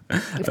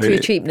 Through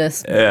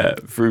cheapness. Yeah,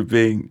 through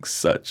being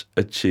such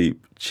a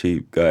cheap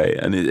guy.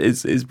 And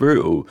it's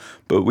brutal,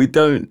 but we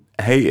don't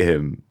hate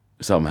him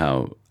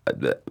somehow.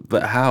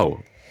 But how?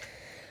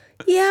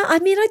 Yeah, I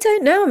mean, I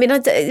don't know. I mean,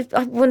 I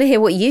want to hear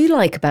what you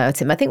like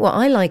about him. I think what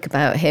I like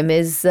about him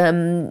is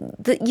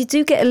that you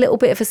do get a little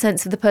bit of a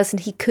sense of the person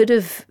he could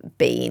have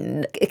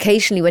been.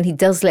 Occasionally, when he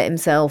does let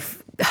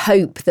himself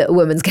hope that a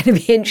woman's going to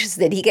be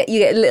interested, you get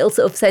a little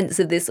sort of sense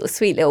of this sort of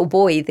sweet little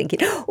boy thinking,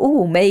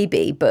 oh,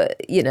 maybe,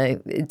 but you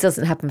know, it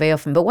doesn't happen very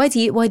often. But why do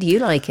you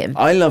like him?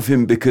 I love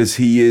him because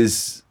he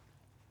is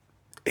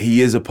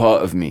a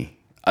part of me.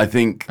 I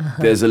think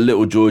there's a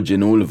little George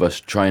in all of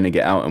us trying to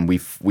get out, and we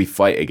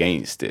fight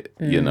against it,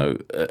 you know,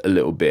 a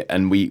little bit,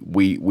 and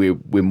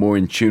we're more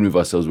in tune with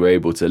ourselves. We're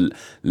able to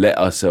let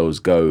ourselves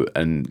go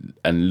and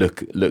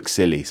look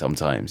silly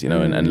sometimes, you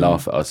know, and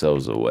laugh at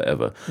ourselves or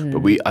whatever.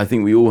 But I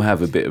think we all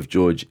have a bit of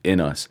George in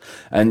us,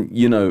 and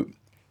you know,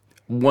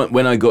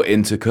 when I got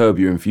into Curb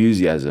Your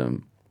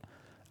Enthusiasm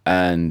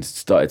and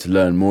started to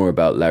learn more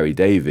about Larry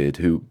David,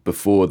 who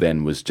before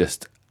then was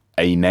just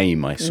a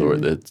name I saw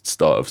at the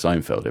start of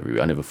Seinfeld every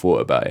week. I never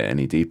thought about it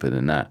any deeper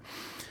than that.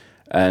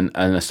 And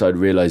I started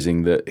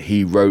realizing that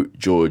he wrote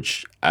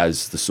George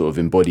as the sort of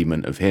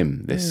embodiment of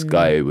him. This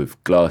guy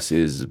with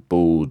glasses,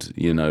 bald,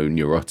 you know,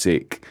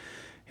 neurotic.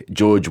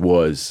 George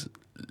was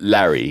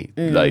Larry,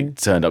 like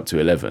turned up to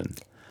 11.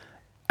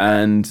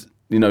 And,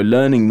 you know,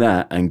 learning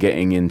that and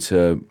getting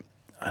into,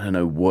 I don't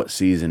know what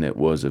season it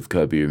was of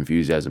Curb Your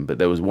Enthusiasm, but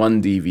there was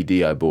one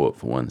DVD I bought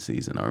for one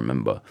season, I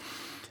remember.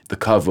 The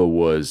cover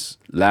was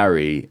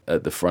Larry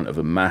at the front of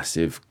a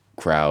massive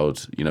crowd,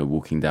 you know,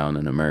 walking down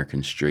an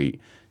American street,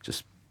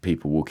 just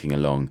people walking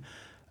along,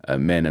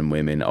 men and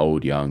women,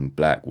 old, young,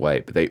 black,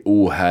 white, but they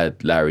all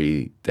had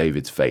Larry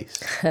David's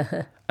face.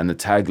 And the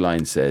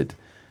tagline said,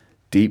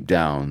 "Deep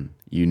down,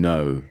 you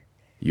know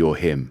you're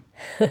him."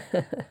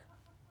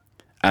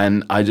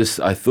 And I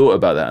thought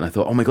about that and I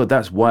thought, oh my God,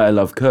 that's why I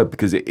love Curb,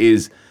 because it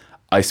is,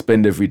 I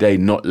spend every day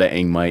not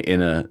letting my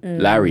inner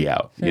Larry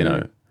out, you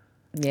know.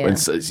 Yeah. When,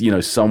 you know,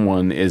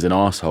 someone is an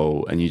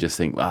asshole and you just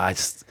think,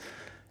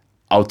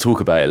 I'll talk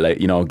about it later,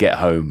 you know, I'll get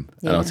home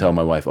and I'll tell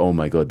my wife, oh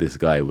my God, this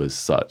guy was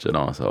such an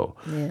asshole,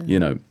 you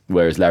know,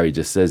 whereas Larry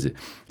just says it.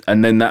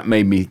 And then that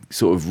made me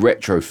sort of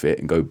retrofit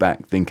and go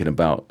back thinking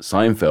about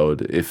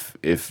Seinfeld.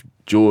 If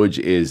George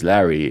is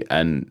Larry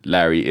and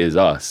Larry is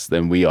us,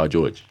 then we are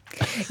George.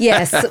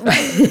 Yes.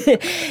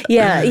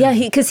 yeah,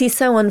 because he's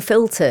so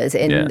unfiltered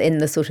in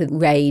the sort of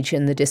rage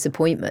and the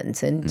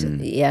disappointment.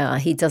 And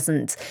he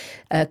doesn't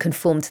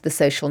conform to the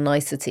social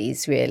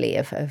niceties, really,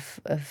 of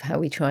how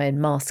we try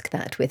and mask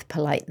that with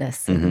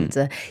politeness. And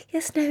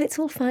yes, no, it's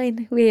all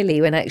fine,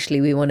 really, when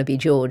actually we want to be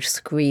George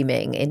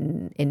screaming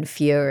in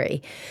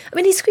fury. I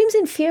mean, he screams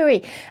in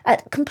fury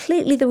at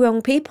completely the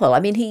wrong people. I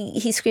mean,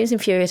 he screams in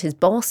fury at his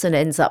boss and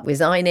ends up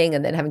resigning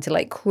and then having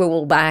to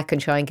crawl back and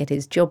try and get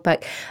his job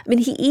back. I mean,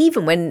 he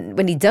even,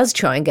 when he does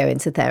try and go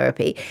into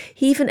therapy,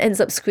 he even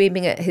ends up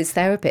screaming at his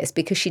therapist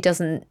because she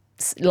doesn't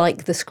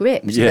like the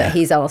script that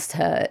he's asked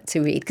her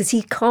to read, because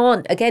he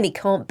can't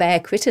bear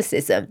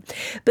criticism.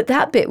 But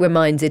that bit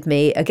reminded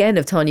me again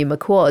of Tanya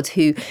McQuad,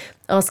 who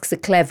asks a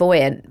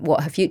clairvoyant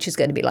what her future's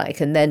going to be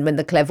like, and then when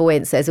the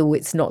clairvoyant says, oh,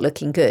 it's not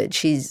looking good,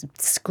 she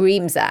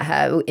screams at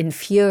her in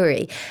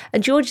fury.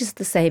 And George is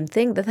the same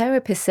thing. The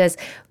therapist says,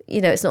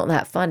 it's not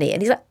that funny,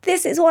 and he's like,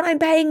 this is what I'm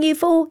paying you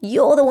for,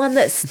 you're the one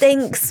that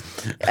stinks.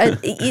 And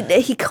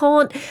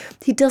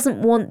he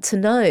doesn't want to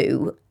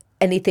know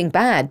anything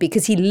bad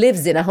because he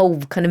lives in a whole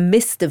kind of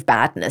mist of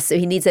badness, so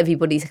he needs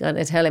everybody to kind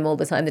of tell him all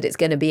the time that it's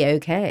going to be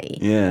okay.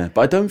 Yeah,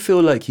 but I don't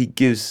feel like he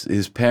gives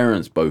his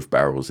parents both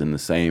barrels in the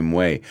same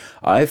way.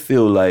 I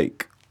feel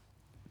like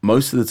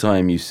most of the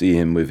time you see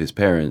him with his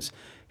parents,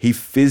 he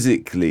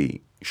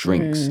physically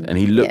shrinks and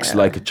he looks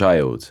like a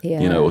child,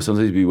 or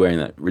sometimes he'd be wearing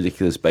that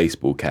ridiculous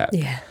baseball cap.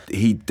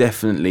 He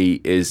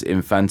definitely is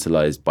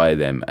infantilized by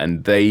them,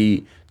 and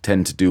they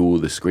tend to do all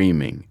the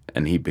screaming,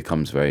 and he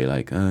becomes very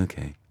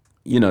okay.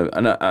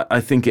 And I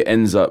think it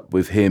ends up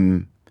with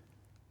him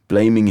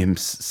blaming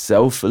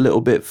himself a little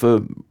bit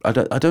for, I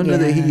don't know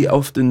that he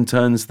often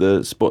turns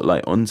the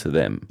spotlight onto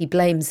them. He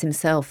blames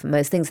himself for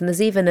most things. And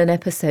there's even an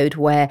episode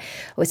where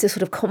it's a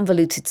sort of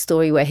convoluted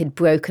story where he'd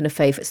broken a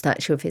favourite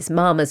statue of his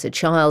mum as a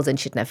child and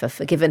she'd never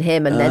forgiven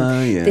him. And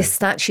then this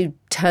statue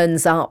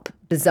turns up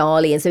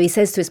bizarrely. And so he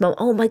says to his mum,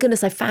 oh my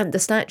goodness, I found the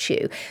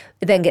statue.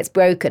 It then gets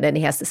broken and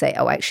he has to say,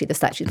 oh, actually the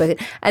statue's broken.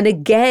 And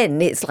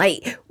again, it's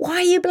like, why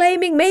are you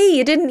blaming me?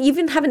 You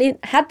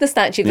haven't had the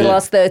statue for the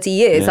last 30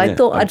 years. I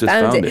thought I'd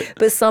found it.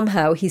 But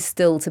somehow he's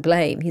still to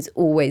blame. He's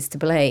always to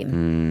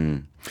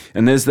blame.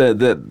 And there's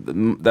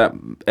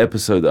that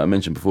episode that I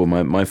mentioned before,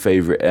 my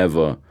favourite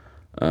ever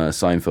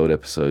Seinfeld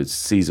episode,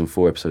 season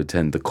 4, episode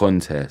 10, The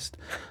Contest,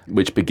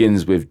 which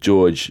begins with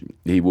George.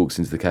 He walks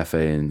into the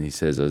cafe and he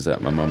says, I was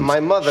at my mum's.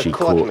 My mother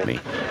caught me.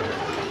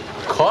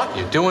 Caught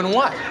you? Doing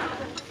what?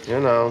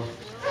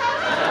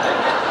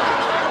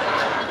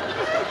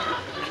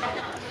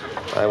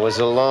 I was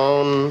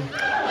alone.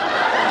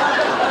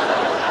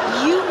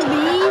 You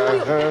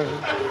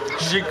mean?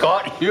 She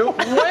caught you?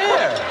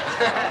 Where?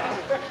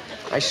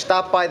 I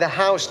stopped by the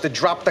house to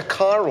drop the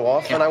car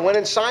off, and I went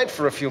inside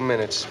for a few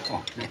minutes.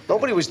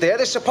 Nobody was there.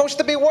 They're supposed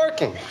to be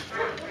working.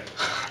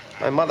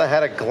 My mother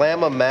had a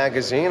Glamour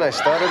magazine. I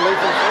started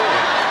leafing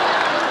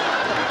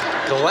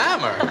through.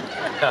 Glamour?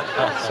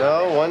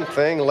 So one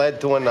thing led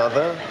to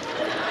another.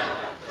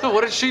 So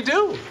what did she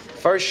do?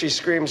 First she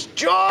screams,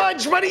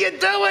 George, what are you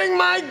doing?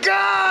 My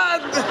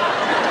God!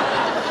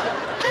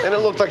 Then it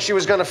looked like she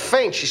was going to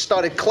faint. She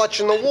started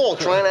clutching the wall,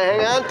 trying to hang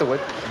on to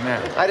it.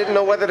 Man. I didn't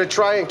know whether to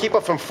try and keep her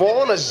from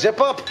falling or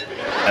zip up.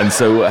 And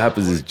so what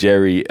happens is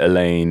Jerry,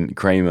 Elaine,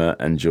 Kramer,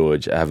 and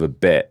George have a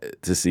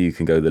bet to see who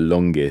can go the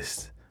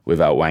longest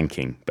without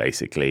wanking,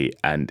 basically.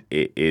 And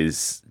it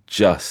is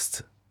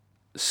just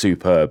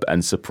superb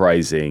and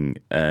surprising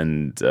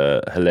and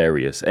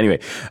hilarious. Anyway,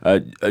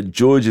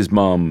 George's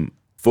mum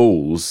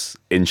falls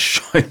in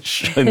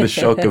the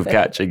shock of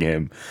catching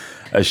him.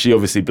 She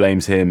obviously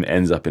blames him,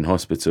 ends up in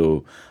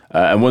hospital,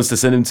 and wants to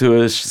send him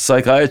to a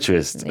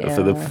psychiatrist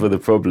for the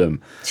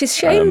problem. She's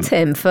shamed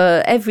him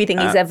for everything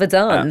he's ever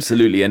done.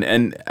 Absolutely,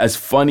 and as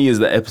funny as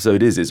that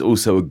episode is, it's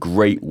also a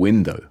great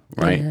window,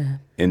 right,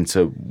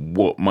 into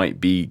what might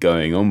be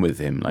going on with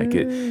him. Like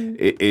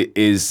it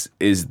is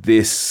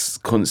this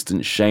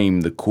constant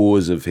shame the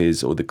cause of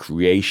his, or the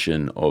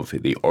creation of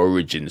the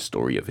origin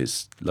story of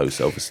his low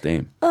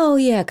self-esteem? Oh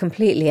yeah,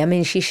 completely. I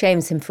mean, she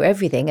shames him for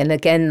everything, and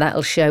again,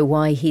 that'll show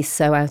why he's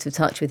so out of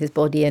touch with his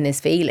body and his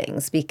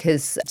feelings,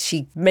 because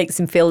she makes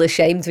him feel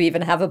ashamed to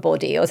even have a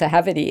body or to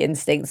have any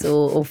instincts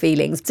or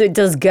feelings. So it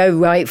does go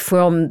right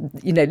from,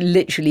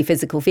 literally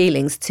physical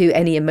feelings to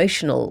any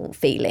emotional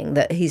feeling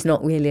that he's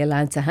not really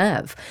allowed to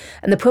have.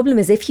 And the problem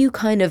is, if you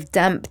kind of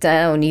damp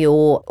down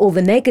all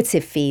the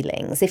negative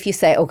feelings, if you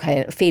say,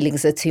 okay,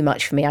 feelings are too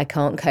much for me, I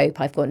can't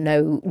cope, I've got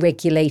no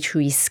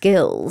regulatory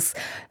skills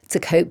to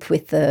cope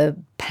with the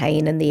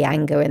pain and the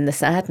anger and the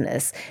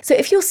sadness. So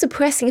if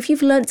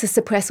you've learned to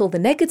suppress all the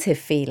negative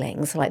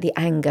feelings, like the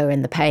anger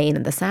and the pain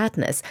and the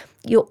sadness,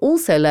 you're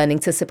also learning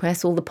to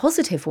suppress all the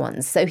positive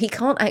ones. So he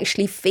can't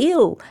actually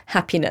feel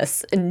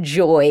happiness and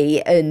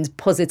joy and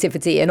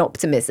positivity and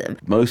optimism.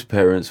 Most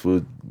parents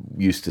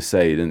used to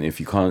say, if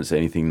you can't say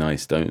anything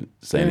nice, don't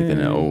say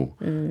anything at all.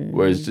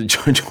 Whereas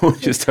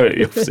George is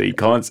totally opposite. He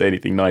can't say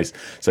anything nice,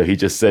 so he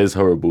just says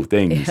horrible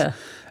things. Yeah.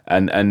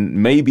 And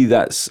maybe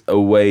that's a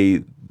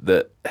way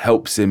that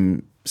helps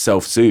him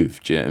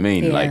self-soothed. Do you know what I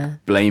mean? Yeah.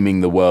 Like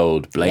blaming the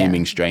world,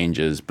 blaming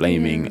strangers,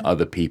 blaming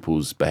other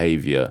people's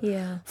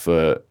behavior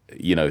for,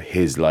 you know,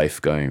 his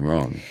life going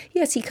wrong.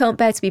 Yes, he can't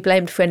bear to be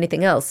blamed for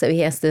anything else, so he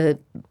has to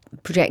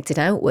project it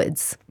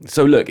outwards.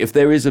 So look, if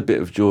there is a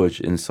bit of George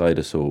inside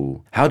us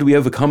all, how do we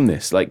overcome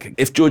this? Like,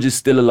 if George is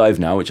still alive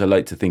now, which I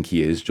like to think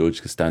he is,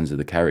 George Costanza,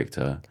 the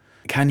character,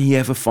 can he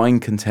ever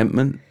find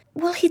contentment?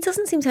 Well, he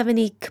doesn't seem to have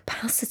any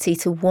capacity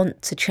to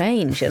want to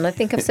change. And I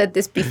think I've said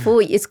this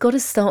before, it's got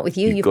to start with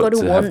you. You've got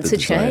to want to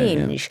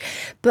change.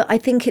 But I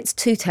think it's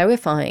too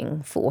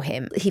terrifying for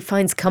him. He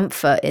finds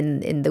comfort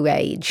in the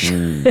rage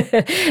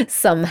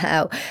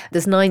somehow.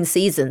 There's 9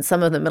 seasons.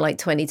 Some of them are like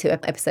 22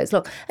 episodes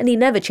long. And he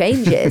never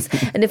changes.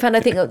 And in fact,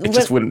 I think... It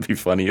just wouldn't be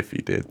funny if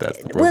he did.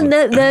 That's the problem.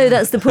 Well, no,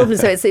 that's the problem.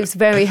 So it's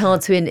very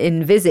hard to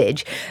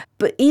envisage.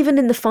 But even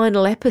in the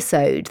final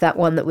episode, that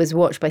one that was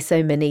watched by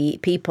so many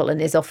people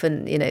and is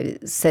often, you know,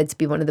 said to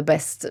be one of the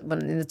best,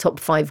 one in the top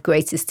 5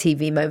 greatest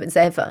TV moments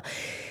ever,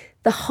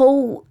 the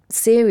whole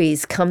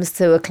series comes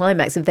to a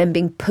climax of them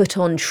being put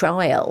on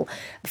trial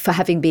for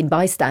having been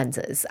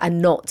bystanders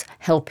and not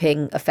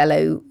helping a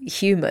fellow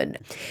human,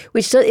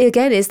 which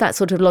again is that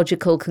sort of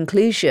logical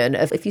conclusion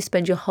of if you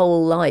spend your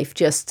whole life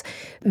just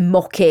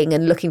mocking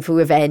and looking for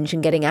revenge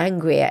and getting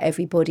angry at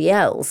everybody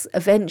else,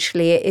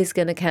 eventually it is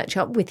going to catch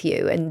up with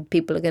you and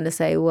people are going to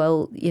say,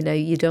 well, you know,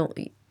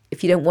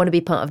 if you don't want to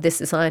be part of this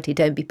society,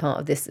 don't be part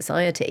of this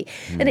society.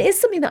 And it is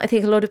something that I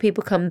think a lot of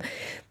people come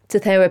to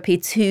therapy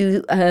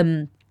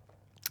to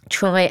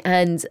try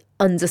and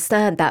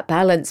understand, that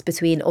balance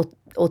between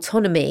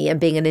autonomy and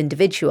being an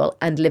individual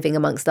and living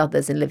amongst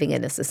others and living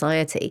in a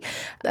society.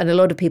 And a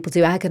lot of people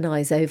do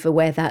agonize over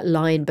where that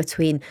line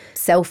between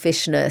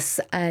selfishness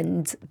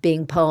and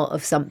being part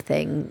of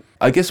something.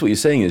 I guess what you're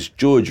saying is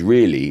George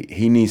really,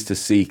 he needs to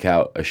seek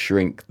out a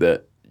shrink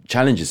that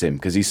challenges him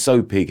because he's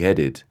so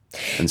pig-headed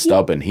and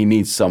stubborn. He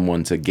needs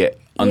someone to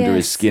get under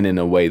his skin in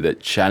a way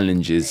that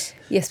challenges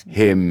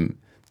him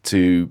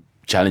to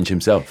challenge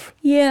himself.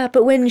 Yeah,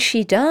 but when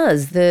she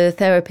does, the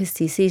therapist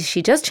he sees,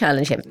 she does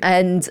challenge him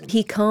and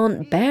he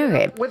can't bear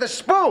it. With a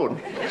spoon.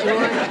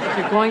 George, if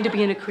you're going to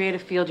be in a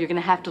creative field, you're going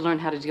to have to learn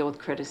how to deal with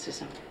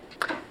criticism.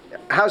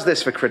 How's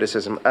this for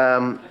criticism?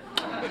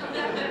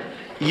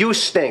 You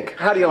stink.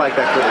 How do you like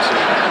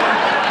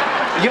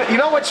that criticism? You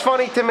know what's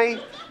funny to me?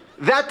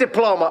 That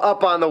diploma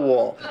up on the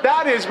wall.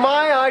 That is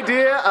my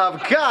idea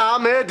of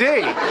comedy.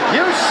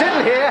 You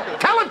sitting here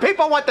telling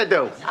people what to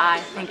do.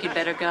 I think you'd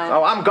better go.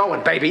 Oh, I'm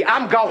going, baby.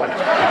 I'm going.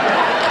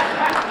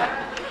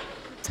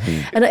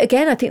 And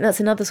again, I think that's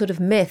another sort of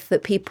myth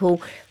that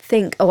people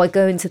think, oh, I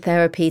go into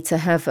therapy to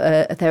have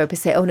a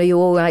therapist say, oh, no, you're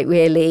all right,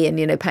 really, and,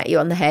 you know, pat you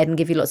on the head and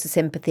give you lots of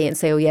sympathy and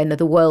say, oh, yeah, no,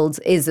 the world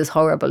is as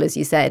horrible as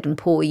you said and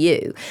poor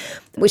you,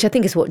 which I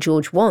think is what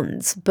George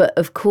wants. But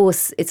of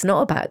course, it's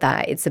not about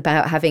that. It's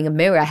about having a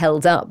mirror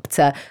held up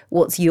to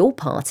what's your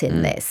part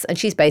in this. And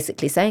she's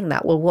basically saying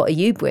that, well, what are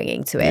you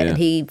bringing to it? Yeah. And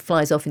he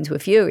flies off into a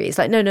fury. It's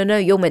like, no,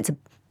 you're meant to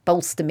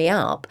bolster me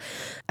up.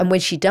 And when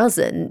she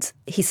doesn't,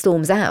 he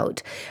storms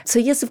out. So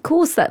yes, of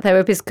course, that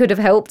therapist could have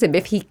helped him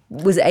if he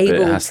was able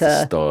but it has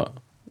to start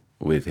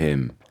with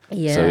him.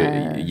 Yeah.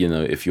 So, you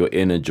know, if your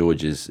inner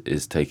George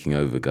is taking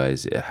over,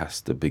 guys, it has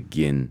to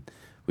begin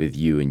with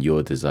you and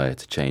your desire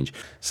to change.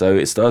 So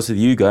it starts with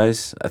you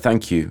guys.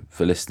 Thank you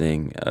for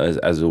listening,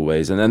 as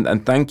always.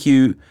 And thank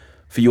you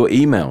for your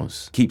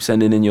emails. Keep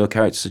sending in your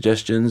character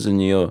suggestions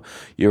and your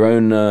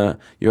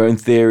own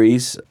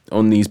theories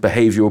on these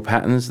behavioural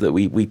patterns that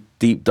we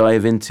deep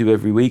dive into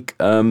every week.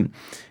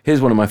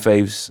 Here's one of my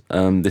faves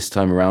this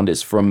time around.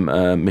 It's from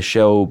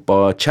Michelle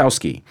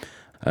Barchowski.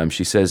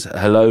 She says,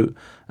 hello,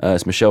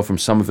 it's Michelle from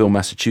Somerville,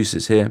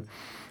 Massachusetts here.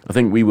 I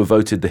think we were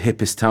voted the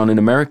hippest town in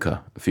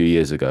America a few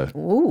years ago.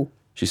 Ooh.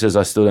 She says,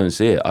 I still don't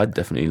see it. I'd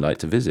definitely like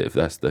to visit if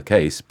that's the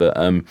case. But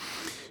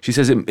she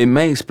says it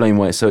may explain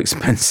why it's so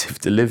expensive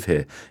to live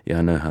here. Yeah,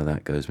 I know how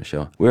that goes,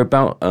 Michelle. We're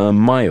about a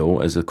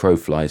mile as the crow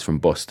flies from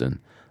Boston.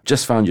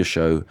 Just found your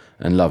show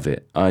and love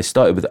it. I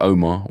started with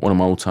Omar, one of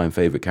my all-time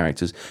favourite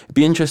characters. It'd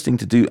be interesting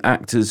to do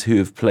actors who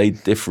have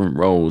played different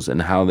roles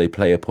and how they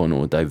play upon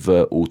or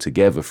divert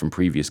altogether from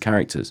previous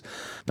characters.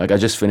 Like I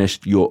just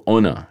finished Your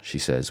Honour, she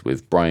says,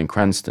 with Bryan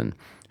Cranston,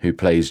 who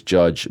plays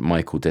Judge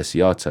Michael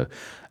Desiato.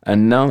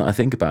 And now that I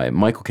think about it,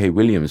 Michael K.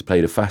 Williams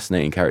played a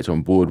fascinating character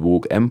on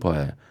Boardwalk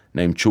Empire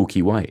named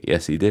Chalky White.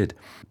 Yes, he did.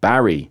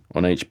 Barry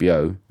on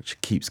HBO, which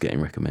keeps getting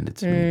recommended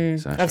to me.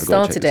 So I've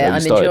started it.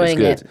 I'm enjoying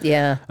it.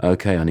 Yeah.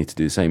 Okay, I need to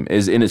do the same.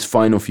 Is in its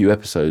final few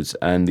episodes,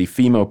 and the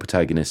female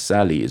protagonist,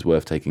 Sally, is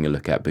worth taking a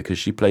look at because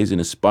she plays an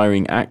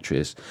aspiring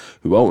actress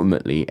who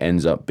ultimately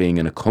ends up being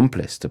an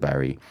accomplice to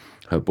Barry,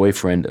 her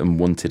boyfriend and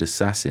wanted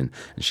assassin,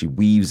 and she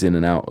weaves in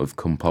and out of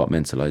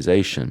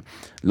compartmentalization.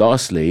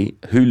 Lastly,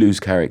 Hulu's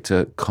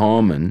character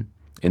Carmen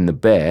in The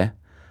Bear,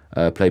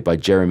 played by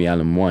Jeremy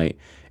Allen White,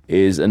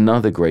 is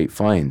another great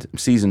find.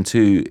 Season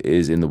 2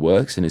 is in the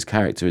works and his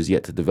character is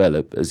yet to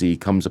develop as he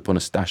comes upon a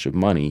stash of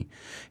money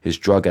his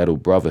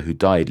drug-addled brother who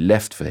died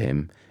left for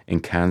him in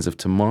cans of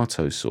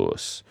tomato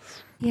sauce.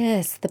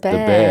 Yes, The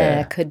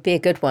Bear could be a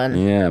good one.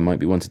 Yeah, might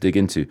be one to dig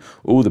into.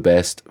 All the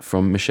best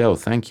from Michelle.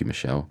 Thank you,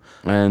 Michelle.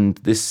 And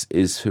this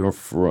is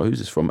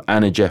from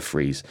Anna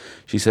Jeffries.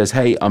 She says,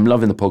 hey, I'm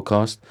loving the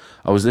podcast.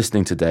 I was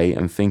listening today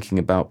and thinking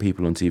about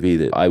people on TV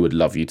that I would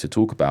love you to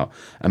talk about.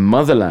 And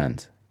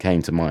Motherland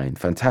came to mind.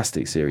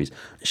 Fantastic series.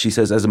 She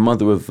says, as a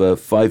mother of a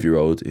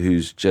 5-year-old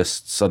who's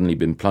just suddenly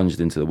been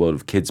plunged into the world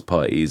of kids'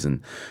 parties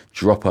and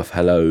drop-off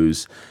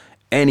hellos,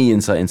 any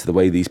insight into the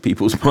way these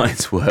people's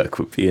minds work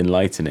would be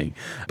enlightening.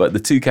 But the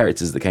 2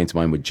 characters that came to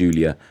mind were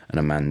Julia and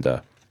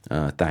Amanda.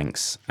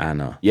 Thanks,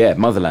 Anna. Yeah,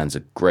 Motherland's a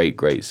great,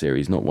 great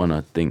series. Not one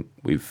I think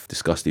we've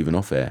discussed even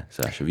off air.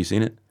 Sash, have you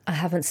seen it? I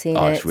haven't seen it.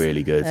 Oh, it's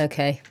really good.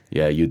 Okay.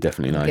 Yeah, you'd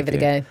definitely like it. Give it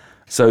a go.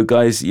 So,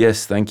 guys,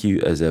 yes, thank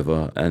you as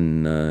ever.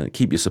 And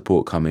keep your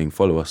support coming.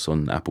 Follow us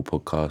on Apple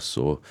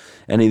Podcasts or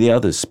any of the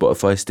others,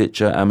 Spotify,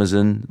 Stitcher,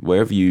 Amazon,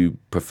 wherever you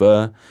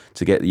prefer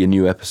to get your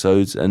new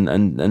episodes,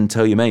 and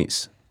tell your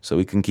mates. So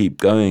we can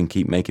keep going,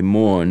 keep making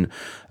more. And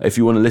if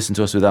you want to listen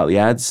to us without the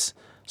ads,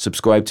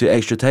 subscribe to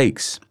Extra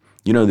Takes.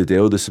 You know the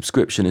deal. The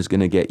subscription is going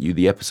to get you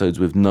the episodes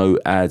with no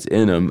ads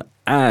in them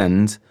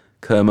and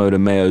Kermode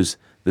and Mayo's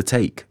The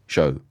Take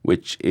show,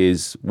 which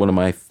is one of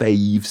my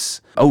faves.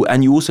 Oh,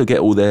 and you also get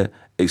all their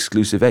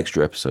exclusive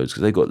extra episodes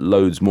because they've got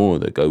loads more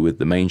that go with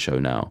the main show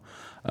now.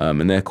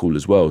 And they're cool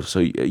as well. So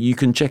you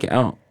can check it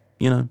out.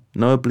 You know,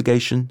 no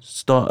obligation.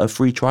 Start a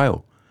free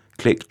trial.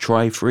 Click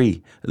Try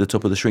Free at the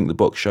top of the Shrink the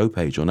Box show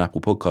page on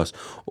Apple Podcasts.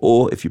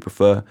 Or if you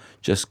prefer,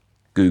 just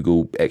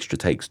Google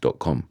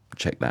extratakes.com.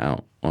 Check that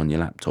out on your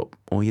laptop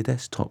or your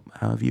desktop,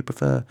 however you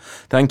prefer.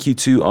 Thank you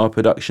to our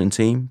production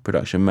team.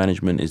 Production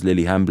management is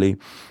Lily Hambley.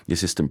 The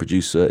assistant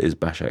producer is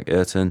Bashak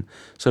Erton.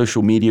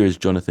 Social media is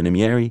Jonathan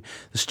Imieri.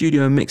 The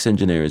studio and mix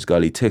engineer is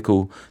Gali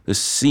Tickle. The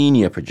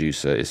senior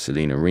producer is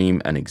Selena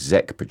Ream. And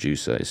exec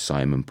producer is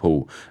Simon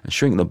Paul. And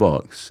Shrink the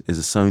Box is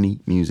a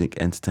Sony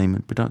Music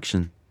Entertainment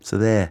production. So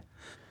there.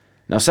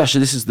 Now, Sasha,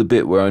 this is the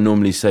bit where I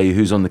normally say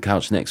who's on the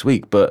couch next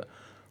week, but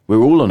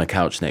we're all on a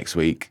couch next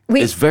week.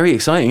 It's very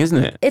exciting,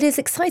 isn't it? It is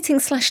exciting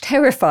 /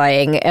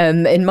 terrifying,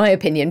 in my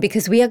opinion,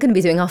 because we are going to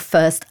be doing our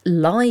first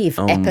live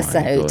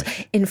episode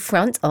in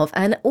front of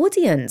an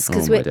audience,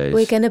 because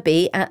we're going to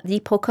be at the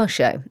podcast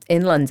show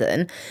in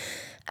London,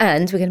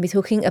 and we're going to be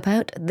talking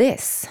about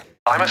this.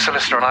 I'm a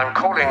solicitor and I'm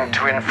calling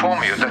to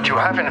inform you that you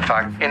have in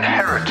fact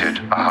inherited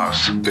a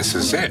house. This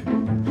is it.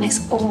 And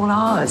it's all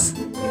ours.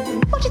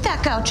 What did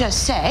that girl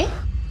just say?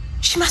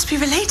 She must be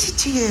related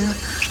to you.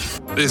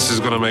 This is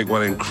going to make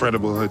one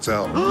incredible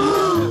hotel.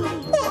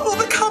 What will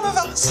become of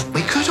us?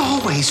 We could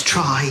always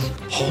try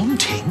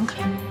haunting.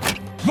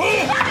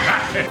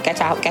 Get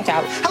out, get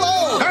out.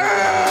 Hello!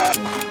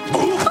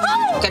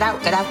 Get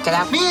out, get out, get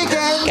out. Me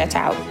again! Get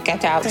out,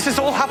 get out. This is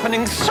all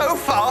happening so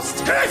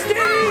fast.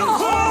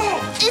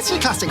 It's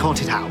your classic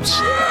haunted house.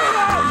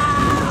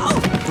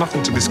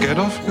 Nothing to be scared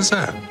of, is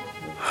there?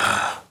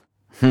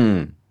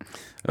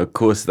 Of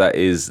course, that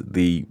is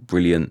the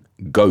brilliant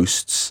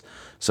Ghosts.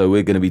 So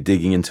we're going to be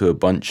digging into a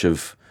bunch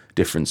of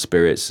different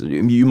spirits.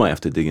 You might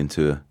have to dig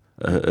into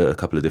a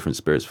couple of different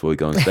spirits before we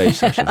go on stage,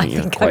 Sasha. I think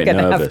you're quite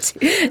nervous.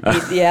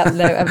 Yeah,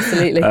 no,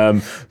 absolutely.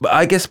 But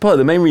I guess part of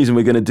the main reason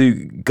we're going to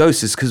do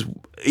Ghosts is because,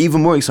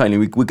 even more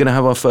excitingly, we're going to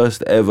have our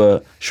first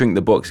ever Shrink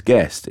the Box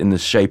guest in the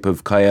shape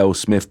of Kyle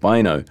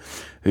Smith-Bino,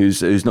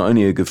 who's not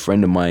only a good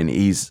friend of mine,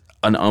 he's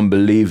an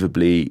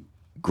unbelievably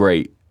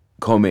great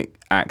comic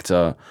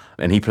actor,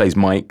 and he plays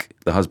Mike,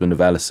 the husband of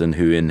Alison,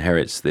 who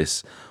inherits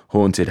this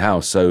haunted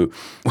house. So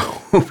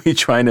we'll be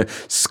trying to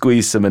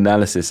squeeze some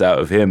analysis out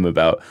of him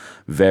about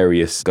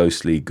various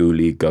ghostly,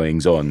 ghouly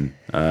goings on.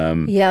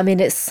 Yeah, I mean,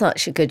 it's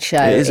such a good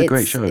show. It is a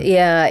great show.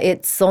 Yeah,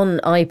 it's on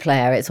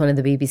iPlayer. It's one of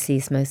the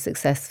BBC's most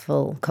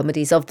successful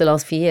comedies of the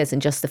last few years,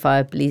 and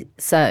justifiably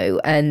so.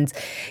 And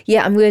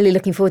yeah, I'm really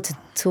looking forward to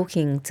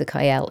talking to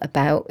Kyle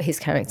about his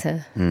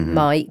character,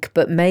 Mike,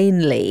 but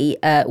mainly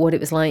what it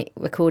was like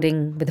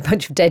recording with a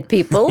bunch of dead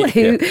people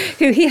who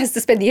he has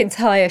to spend the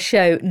entire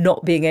show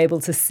not being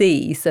able to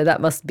see. So that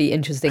must be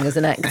interesting as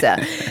an actor.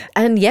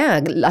 And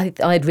yeah,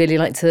 I'd really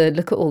like to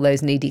look at all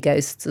those needy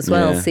ghosts as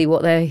well, see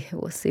what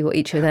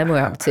each of them were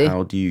up to.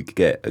 How do you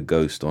get a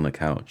ghost on a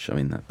couch? I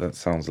mean, that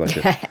sounds like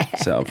a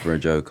setup for a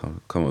joke.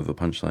 I'll come up with a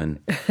punchline,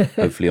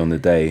 hopefully on the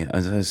day.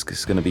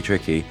 It's going to be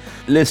tricky.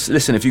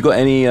 Listen, if you've got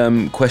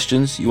any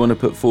questions you want to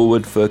put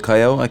forward for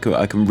Kyle, I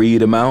can read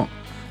them out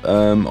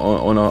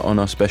on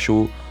our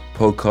special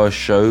podcast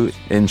show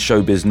in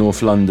Showbiz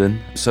North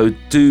London. So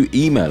do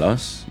email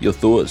us your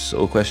thoughts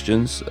or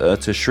questions to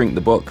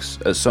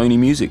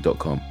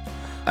shrinkthebox@sonymusic.com.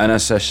 And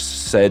as Sash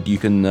said, you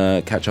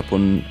can catch up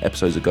on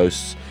episodes of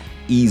Ghosts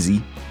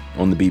easy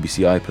on the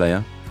BBC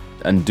iPlayer,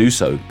 and do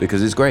so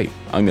because it's great.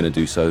 I'm going to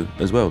do so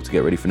as well to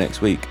get ready for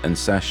next week. And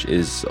Sash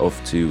is off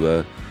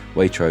to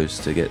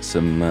Waitrose to get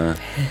some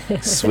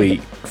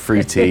sweet,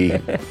 fruity,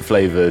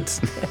 flavoured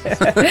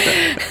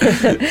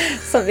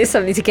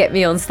something to get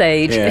me on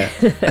stage. Yeah.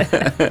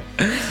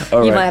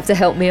 You might have to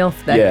help me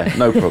off then. Yeah,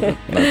 no problem.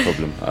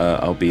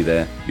 I'll be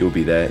there. You'll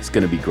be there. It's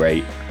going to be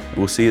great.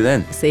 We'll see you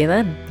then. See you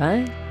then.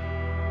 Bye.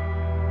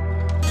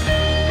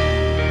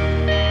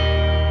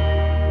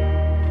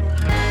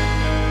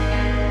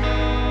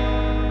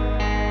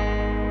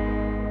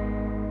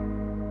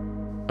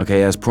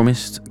 Okay, as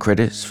promised,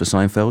 credits for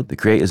Seinfeld. The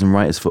creators and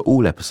writers for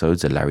all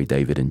episodes are Larry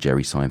David and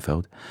Jerry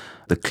Seinfeld.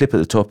 The clip at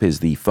the top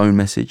is the phone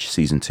message,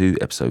 season 2,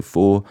 episode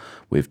 4,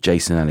 with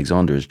Jason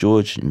Alexander as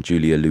George and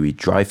Julia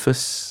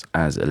Louis-Dreyfus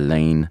as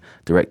Elaine,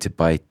 directed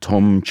by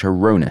Tom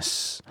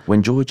Charonis.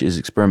 When George is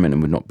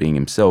experimenting with not being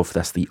himself,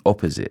 that's the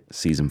opposite,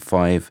 season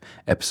 5,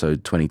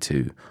 episode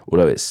 22,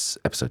 although it's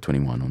episode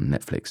 21 on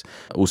Netflix.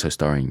 Also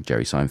starring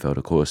Jerry Seinfeld,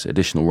 of course.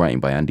 Additional writing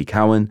by Andy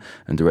Cowan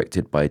and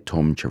directed by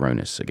Tom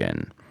Charonis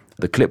again.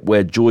 The clip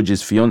where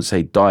George's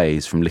fiancée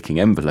dies from licking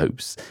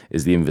envelopes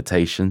is The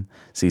Invitation,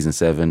 season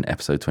 7,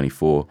 episode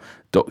 24.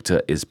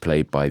 Doctor is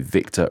played by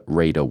Victor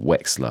Rader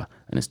Wexler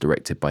and is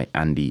directed by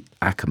Andy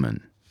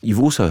Ackerman.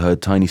 You've also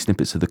heard tiny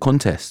snippets of The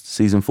Contest,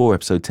 season 4,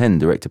 episode 10,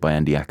 directed by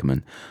Andy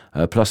Ackerman,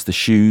 plus The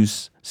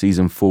Shoes,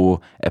 season 4,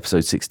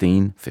 episode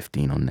 16,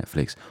 15 on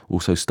Netflix,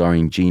 also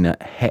starring Gina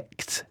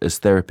Hecht as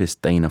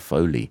therapist Dana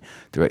Foley,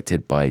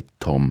 directed by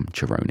Tom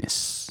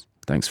Charonis.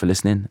 Thanks for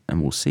listening,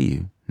 and we'll see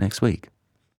you next week.